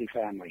Kennedy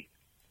family,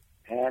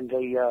 and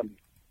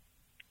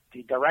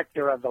the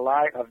director of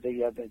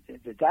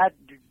that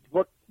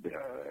book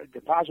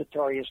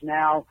depository is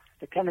now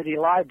the Kennedy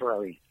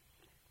Library,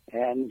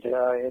 and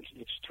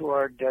it's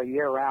toured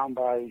year-round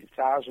by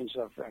thousands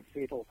of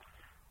people.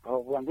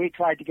 When we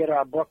tried to get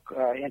our book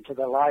into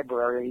the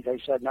library, they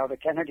said, no, the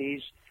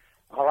Kennedys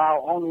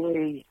allow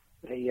only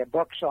the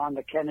books on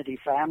the Kennedy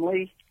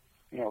family,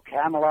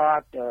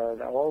 Camelot,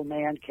 the old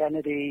man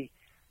Kennedy,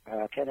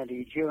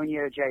 Kennedy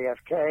Jr.,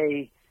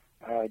 JFK,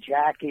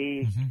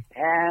 Jackie,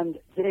 and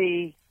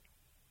the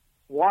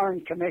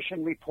Warren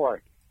Commission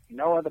report.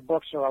 No other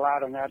books are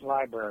allowed in that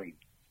library.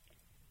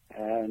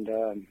 And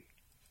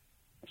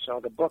so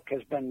the book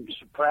has been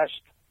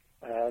suppressed,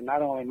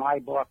 not only my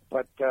book,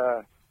 but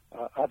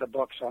other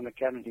books on the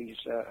Kennedy's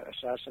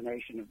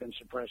assassination have been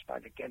suppressed by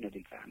the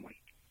Kennedy family.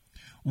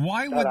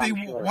 Why would they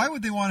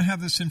want to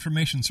have this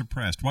information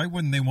suppressed? Why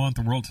wouldn't they want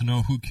the world to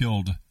know who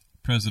killed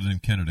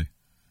President Kennedy?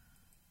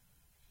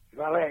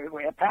 Well,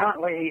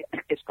 apparently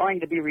it's going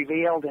to be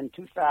revealed in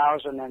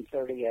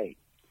 2038.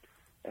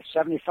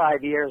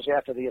 75 years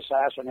after the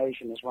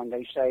assassination is when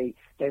they say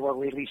they will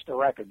release the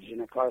records.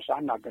 And, of course,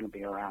 I'm not going to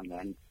be around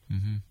then.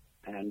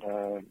 And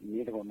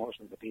neither will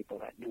most of the people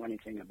that knew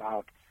anything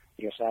about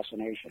the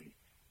assassination.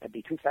 It'll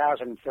be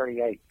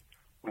 2038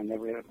 when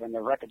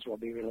the records will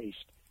be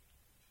released.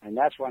 And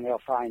that's when they'll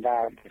find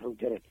out who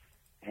did it.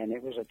 And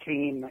it was a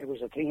team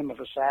of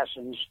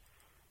assassins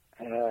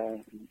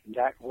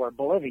that were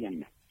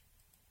Bolivian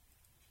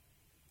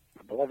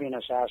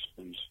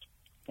assassins.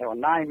 There were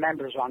 9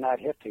 members on that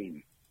hit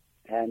team,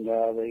 and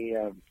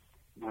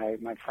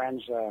my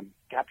friend's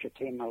capture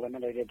team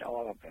eliminated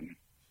all of them.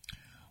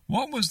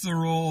 What was the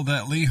role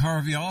that Lee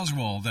Harvey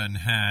Oswald then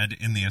had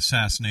in the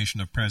assassination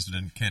of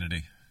President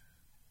Kennedy?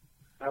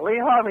 Lee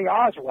Harvey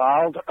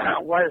Oswald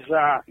was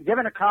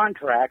given a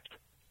contract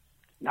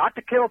not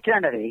to kill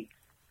Kennedy,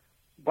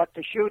 but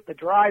to shoot the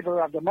driver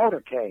of the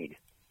motorcade,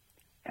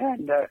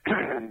 and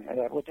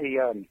with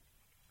the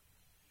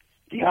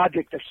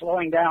object of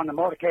slowing down the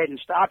motorcade and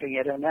stopping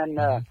it, and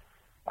then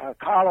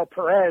Carlo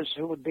Perez,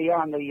 who would be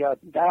on the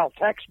Dow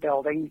Tex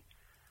building,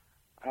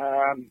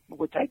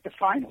 would take the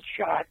final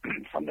shot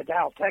from the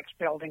Dow Tex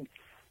building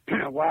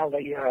while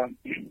the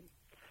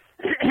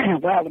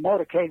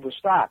motorcade was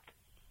stopped.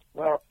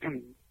 Well,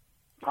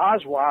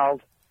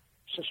 Oswald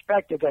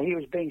suspected that he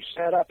was being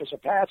set up as a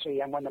patsy,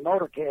 and when the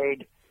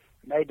motorcade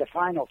made the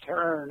final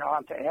turn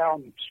onto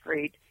Elm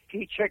Street,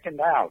 he chickened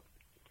out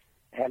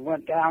and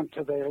went down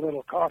to the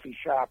little coffee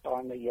shop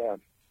on the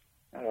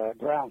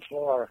ground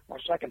floor, or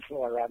second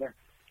floor rather,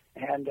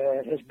 and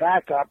his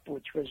backup,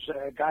 which was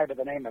a guy by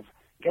the name of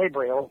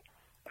Gabriel,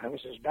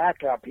 was his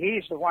backup.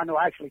 He's the one who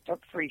actually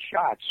took 3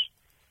 shots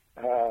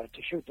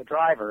to shoot the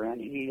driver,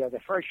 and the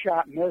first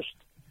shot missed.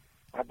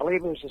 I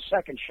believe it was the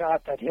second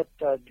shot that hit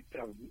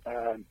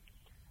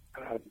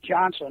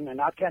Johnson and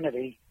not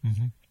Kennedy.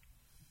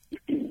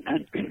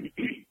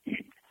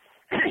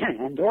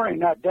 And during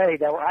that day,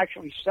 there were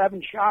actually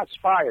 7 shots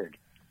fired.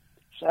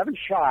 7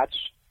 shots,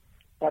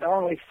 but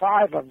only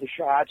 5 of the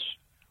shots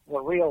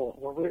were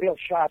real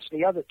shots.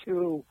 The other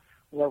 2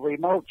 were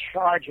remote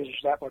charges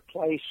that were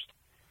placed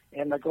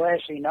in the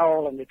grassy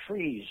knoll and the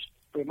trees,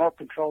 remote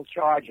control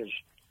charges.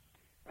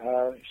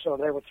 So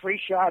there were 3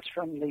 shots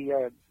from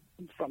the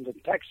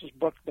Texas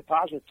Book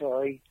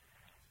Depository,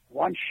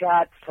 1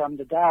 shot from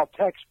the Dow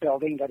Tex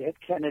building that hit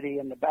Kennedy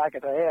in the back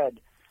of the head,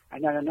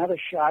 and then another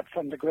shot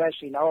from the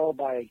grassy knoll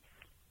by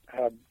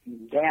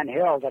Dan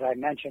Hill that I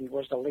mentioned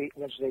was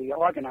the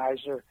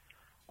organizer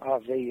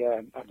of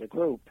the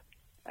group,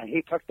 and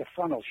he took the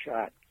funnel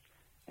shot.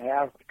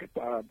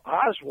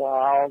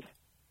 Oswald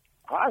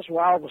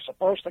was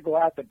supposed to go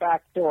out the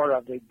back door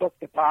of the book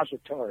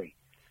depository,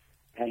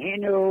 and he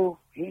knew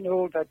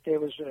that there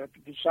was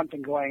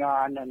something going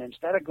on, and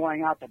instead of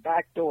going out the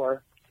back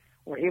door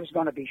where he was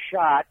going to be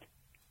shot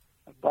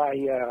by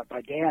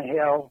Dan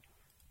Hill,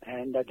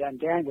 and then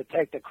Dan would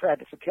take the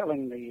credit for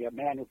killing the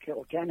man who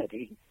killed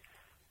Kennedy,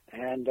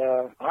 and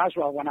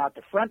Oswald went out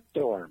the front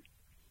door.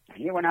 And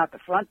he went out the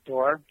front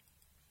door,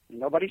 and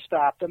nobody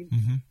stopped him.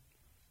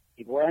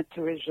 He went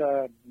to his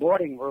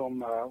boarding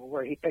room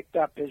where he picked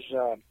up his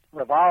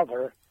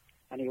revolver,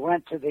 and he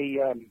went to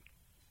the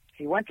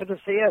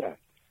theater.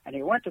 And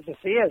he went to the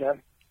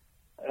theater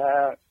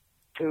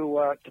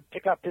to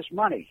pick up his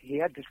money. He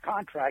had this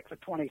contract for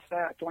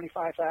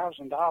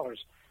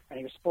 $25,000, and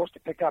he was supposed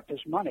to pick up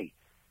his money.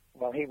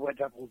 Well, he would.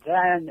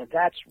 Then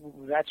that's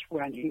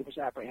when he was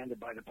apprehended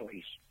by the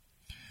police.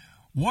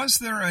 Was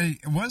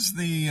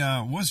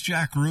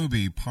Jack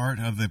Ruby part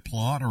of the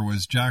plot, or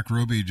was Jack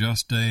Ruby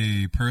just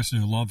a person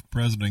who loved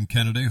President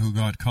Kennedy who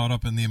got caught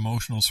up in the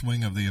emotional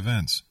swing of the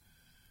events?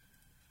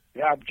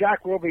 Yeah,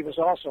 Jack Ruby was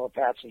also a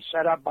patsy,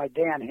 set up by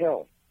Dan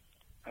Hill.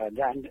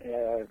 Dan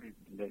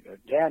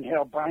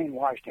Hill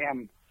brainwashed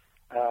him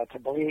to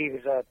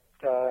believe that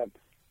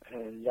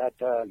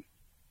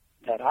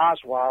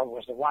Oswald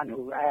was the one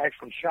who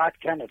actually shot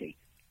Kennedy,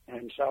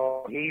 and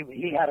so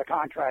he had a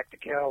contract to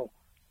kill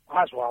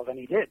Oswald, and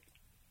he did.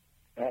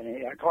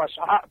 And of course,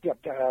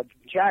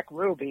 Jack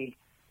Ruby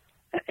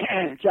was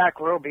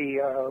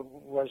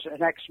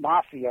an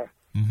ex-mafia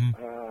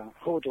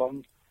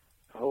hoodlum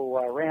who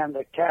ran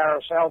the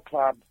Carousel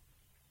Club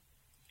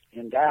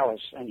in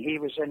Dallas, and he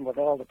was in with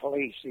all the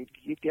police.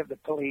 He'd give the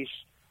police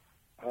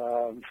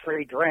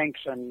free drinks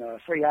and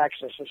free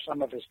access to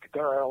some of his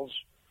girls,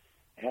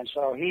 and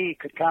so he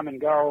could come and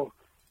go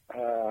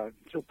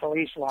through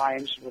police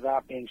lines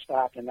without being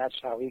stopped, and that's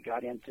how he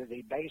got into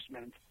the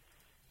basement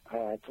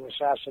to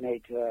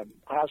assassinate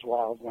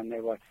Oswald when they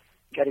were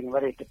getting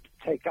ready to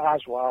take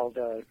Oswald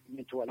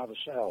into another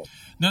cell.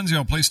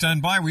 Nunzio, please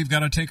stand by. We've got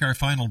to take our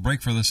final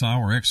break for this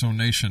hour. Exo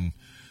Nation,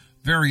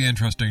 very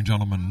interesting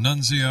gentleman.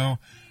 Nunzio,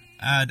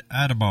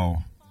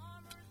 ADDABBO.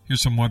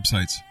 Here's some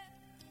websites.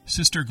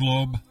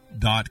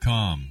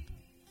 SisterGlobe.com,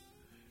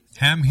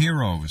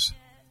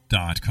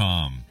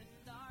 HamHeroes.com,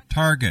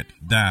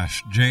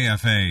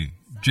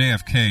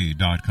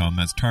 Target-JFK.com.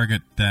 That's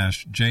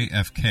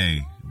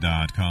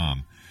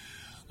Target-JFK.com.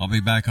 I'll be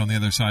back on the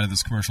other side of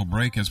this commercial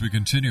break as we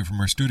continue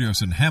from our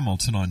studios in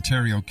Hamilton,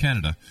 Ontario,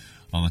 Canada,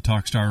 on the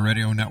Talkstar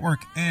Radio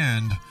Network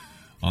and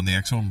on the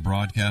X Zone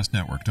Broadcast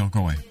Network. Don't go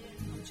away.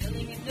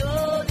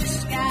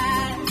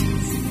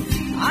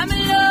 I'm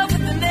in love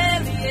with the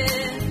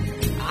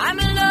Marion. I'm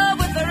in love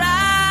with the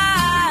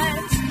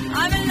rise.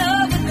 I'm in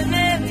love with the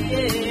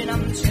Marion.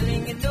 I'm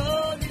chilling in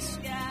the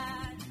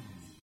sky.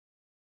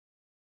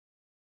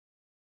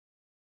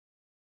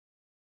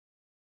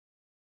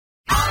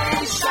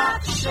 I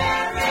shot the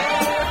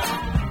sheriff,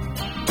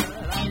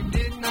 but I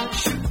did not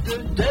shoot the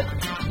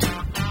deputy.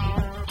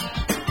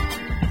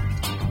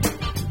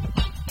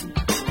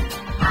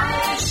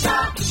 I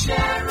shot the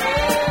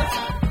sheriff,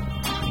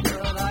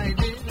 but I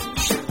didn't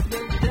shoot the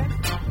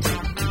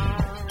deputy.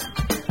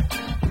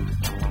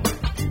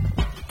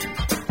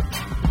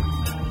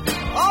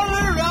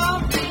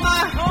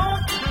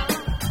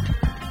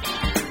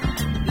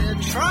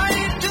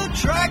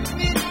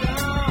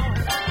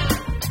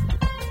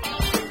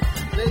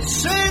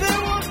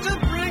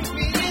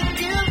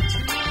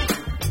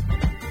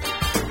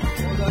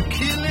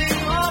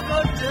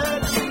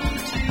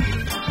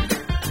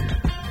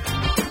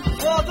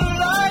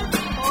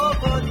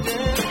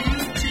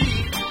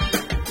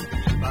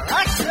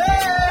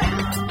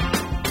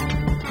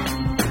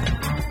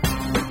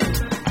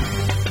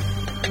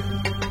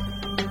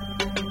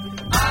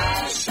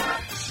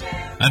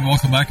 And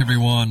welcome back,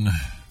 everyone.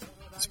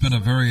 It's been a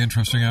very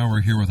interesting hour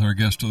here with our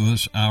guest of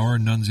this hour,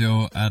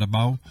 NUNZIO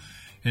ADDABBO.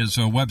 His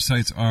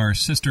websites are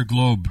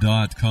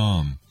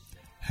sisterglobe.com,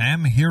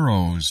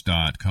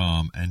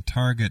 hamheroes.com, and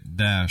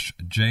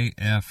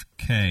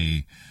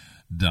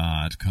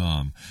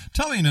target-jfk.com.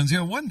 Tell me,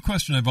 NUNZIO, one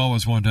question I've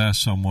always wanted to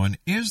ask someone,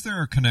 is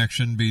there a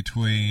connection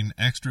between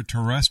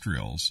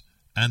extraterrestrials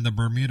and the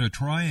Bermuda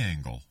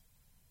Triangle?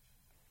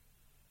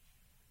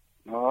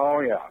 Oh,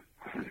 yeah.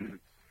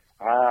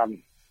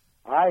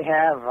 I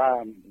have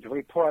the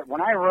report.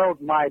 When I wrote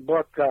my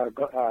book,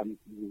 Ham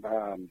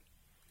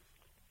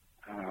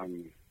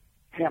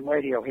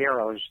Radio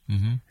Heroes,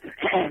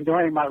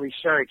 during my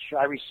research,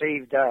 I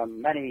received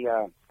many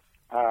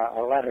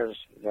letters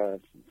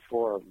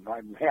for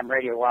ham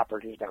radio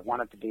operators that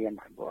wanted to be in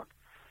my book.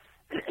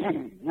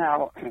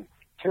 Now,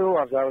 two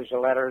of those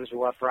letters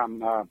were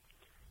from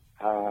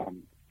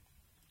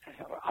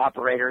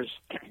operators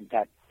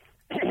that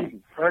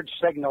heard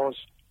signals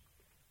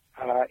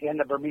in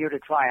the Bermuda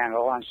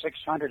Triangle on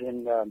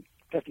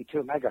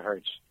 652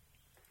 megahertz.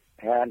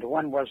 And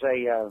one was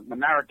a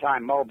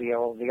maritime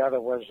mobile, the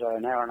other was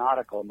an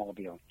aeronautical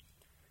mobile.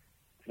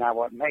 Now,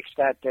 what makes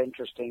that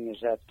interesting is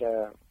that,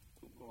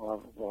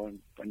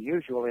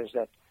 unusual is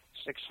that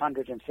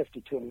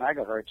 652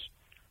 megahertz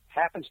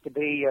happens to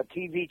be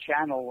TV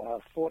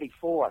channel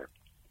 44,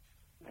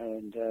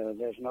 and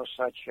there's no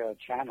such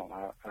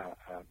channel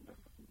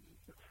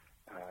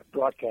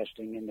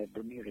broadcasting in the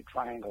Bermuda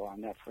Triangle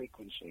on that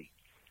frequency.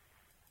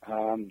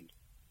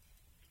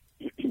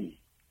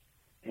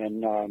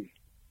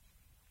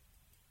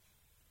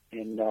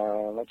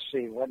 Let's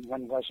see,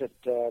 when was it?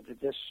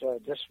 This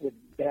would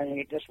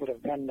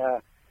have been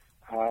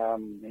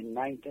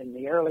in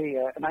the early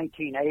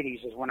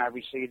 1980s is when I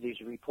received these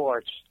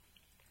reports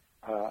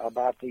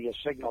about the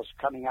signals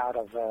coming out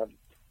of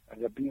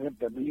the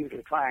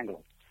Bermuda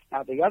Triangle.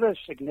 Now, the other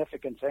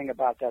significant thing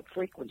about that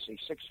frequency,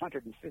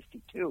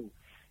 652,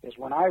 is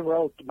when I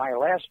wrote my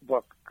last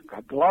book,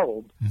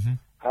 Globe,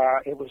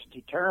 it was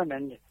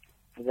determined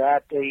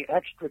that the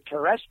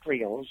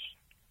extraterrestrials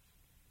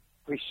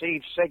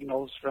received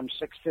signals from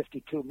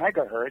 652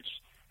 megahertz,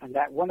 and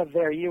that one of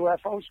their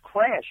UFOs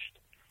crashed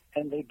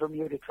in the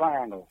Bermuda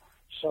Triangle.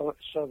 So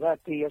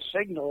that the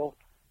signal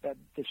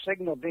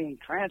being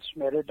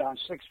transmitted on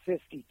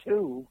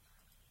 652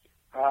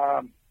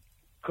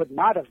 could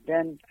not have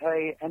been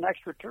an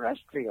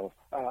extraterrestrial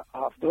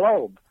off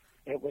Globe.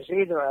 It was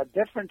either a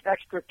different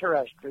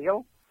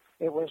extraterrestrial,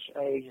 it was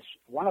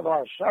one of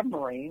our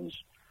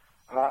submarines,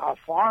 a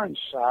foreign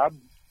sub,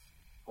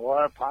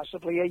 or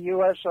possibly a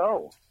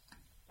USO.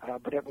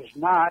 But it was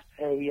not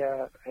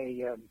a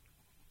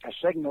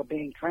signal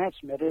being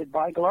transmitted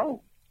by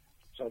Globe.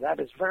 So that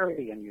is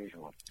very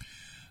unusual.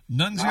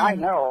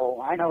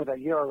 NUNZIO, I know that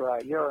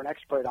you're an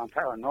expert on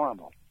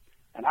paranormal,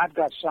 and I've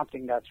got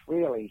something that's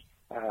really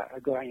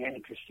going to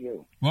interest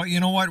you. Well,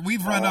 you know what?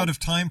 We've run out of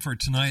time for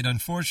tonight,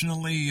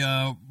 unfortunately,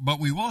 but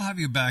we will have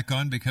you back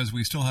on because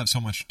we still have so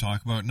much to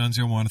talk about.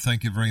 NUNZIO, I want to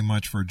thank you very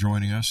much for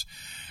joining us,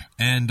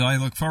 and I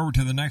look forward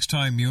to the next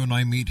time you and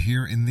I meet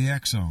here in the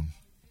X Zone.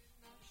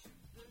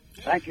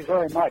 Thank you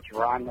very much,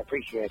 Ron.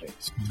 Appreciate it.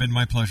 It's been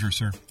my pleasure,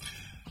 sir.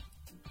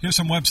 Here's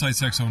some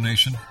websites, X Zone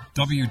Nation.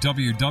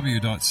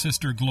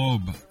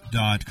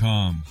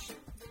 www.sisterglobe.com,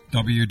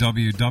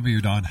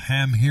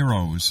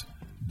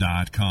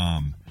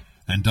 www.hamheroes.com,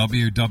 and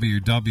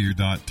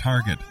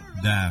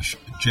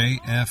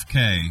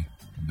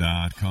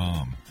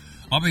www.target-jfk.com.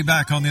 I'll be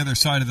back on the other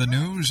side of the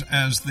news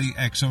as the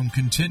X Zone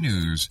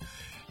continues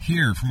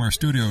here from our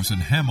studios in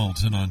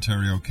Hamilton,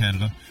 Ontario,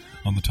 Canada,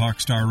 on the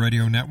Talkstar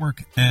Radio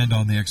Network and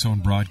on the X Zone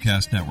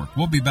Broadcast Network.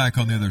 We'll be back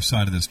on the other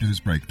side of this news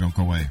break. Don't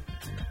go away.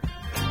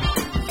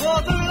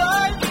 For the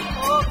life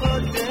of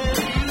a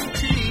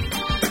deputy,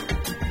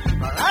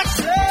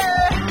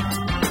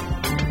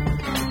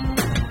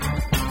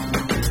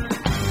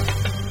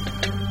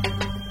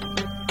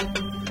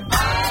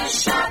 I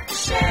shot the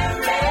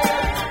sheriff,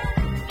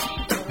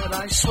 but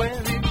I swear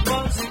it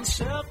was in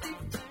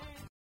self-defense.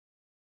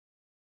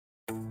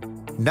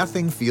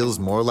 Nothing feels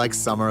more like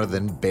summer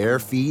than bare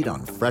feet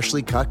on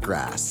freshly cut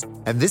grass.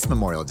 And this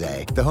Memorial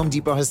Day, the Home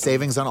Depot has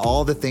savings on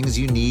all the things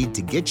you need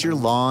to get your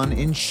lawn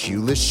in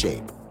shoeless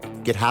shape.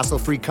 Get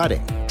hassle-free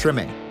cutting,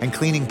 trimming, and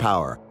cleaning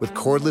power with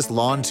cordless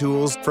lawn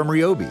tools from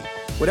Ryobi.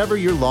 Whatever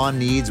your lawn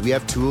needs, we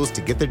have tools to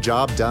get the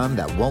job done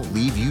that won't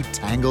leave you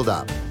tangled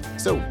up.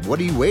 So what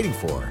are you waiting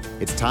for?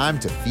 It's time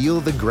to feel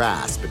the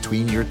grass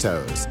between your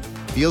toes.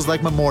 Feels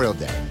like Memorial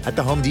Day at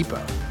the Home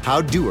Depot.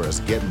 How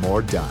doers get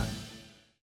more done.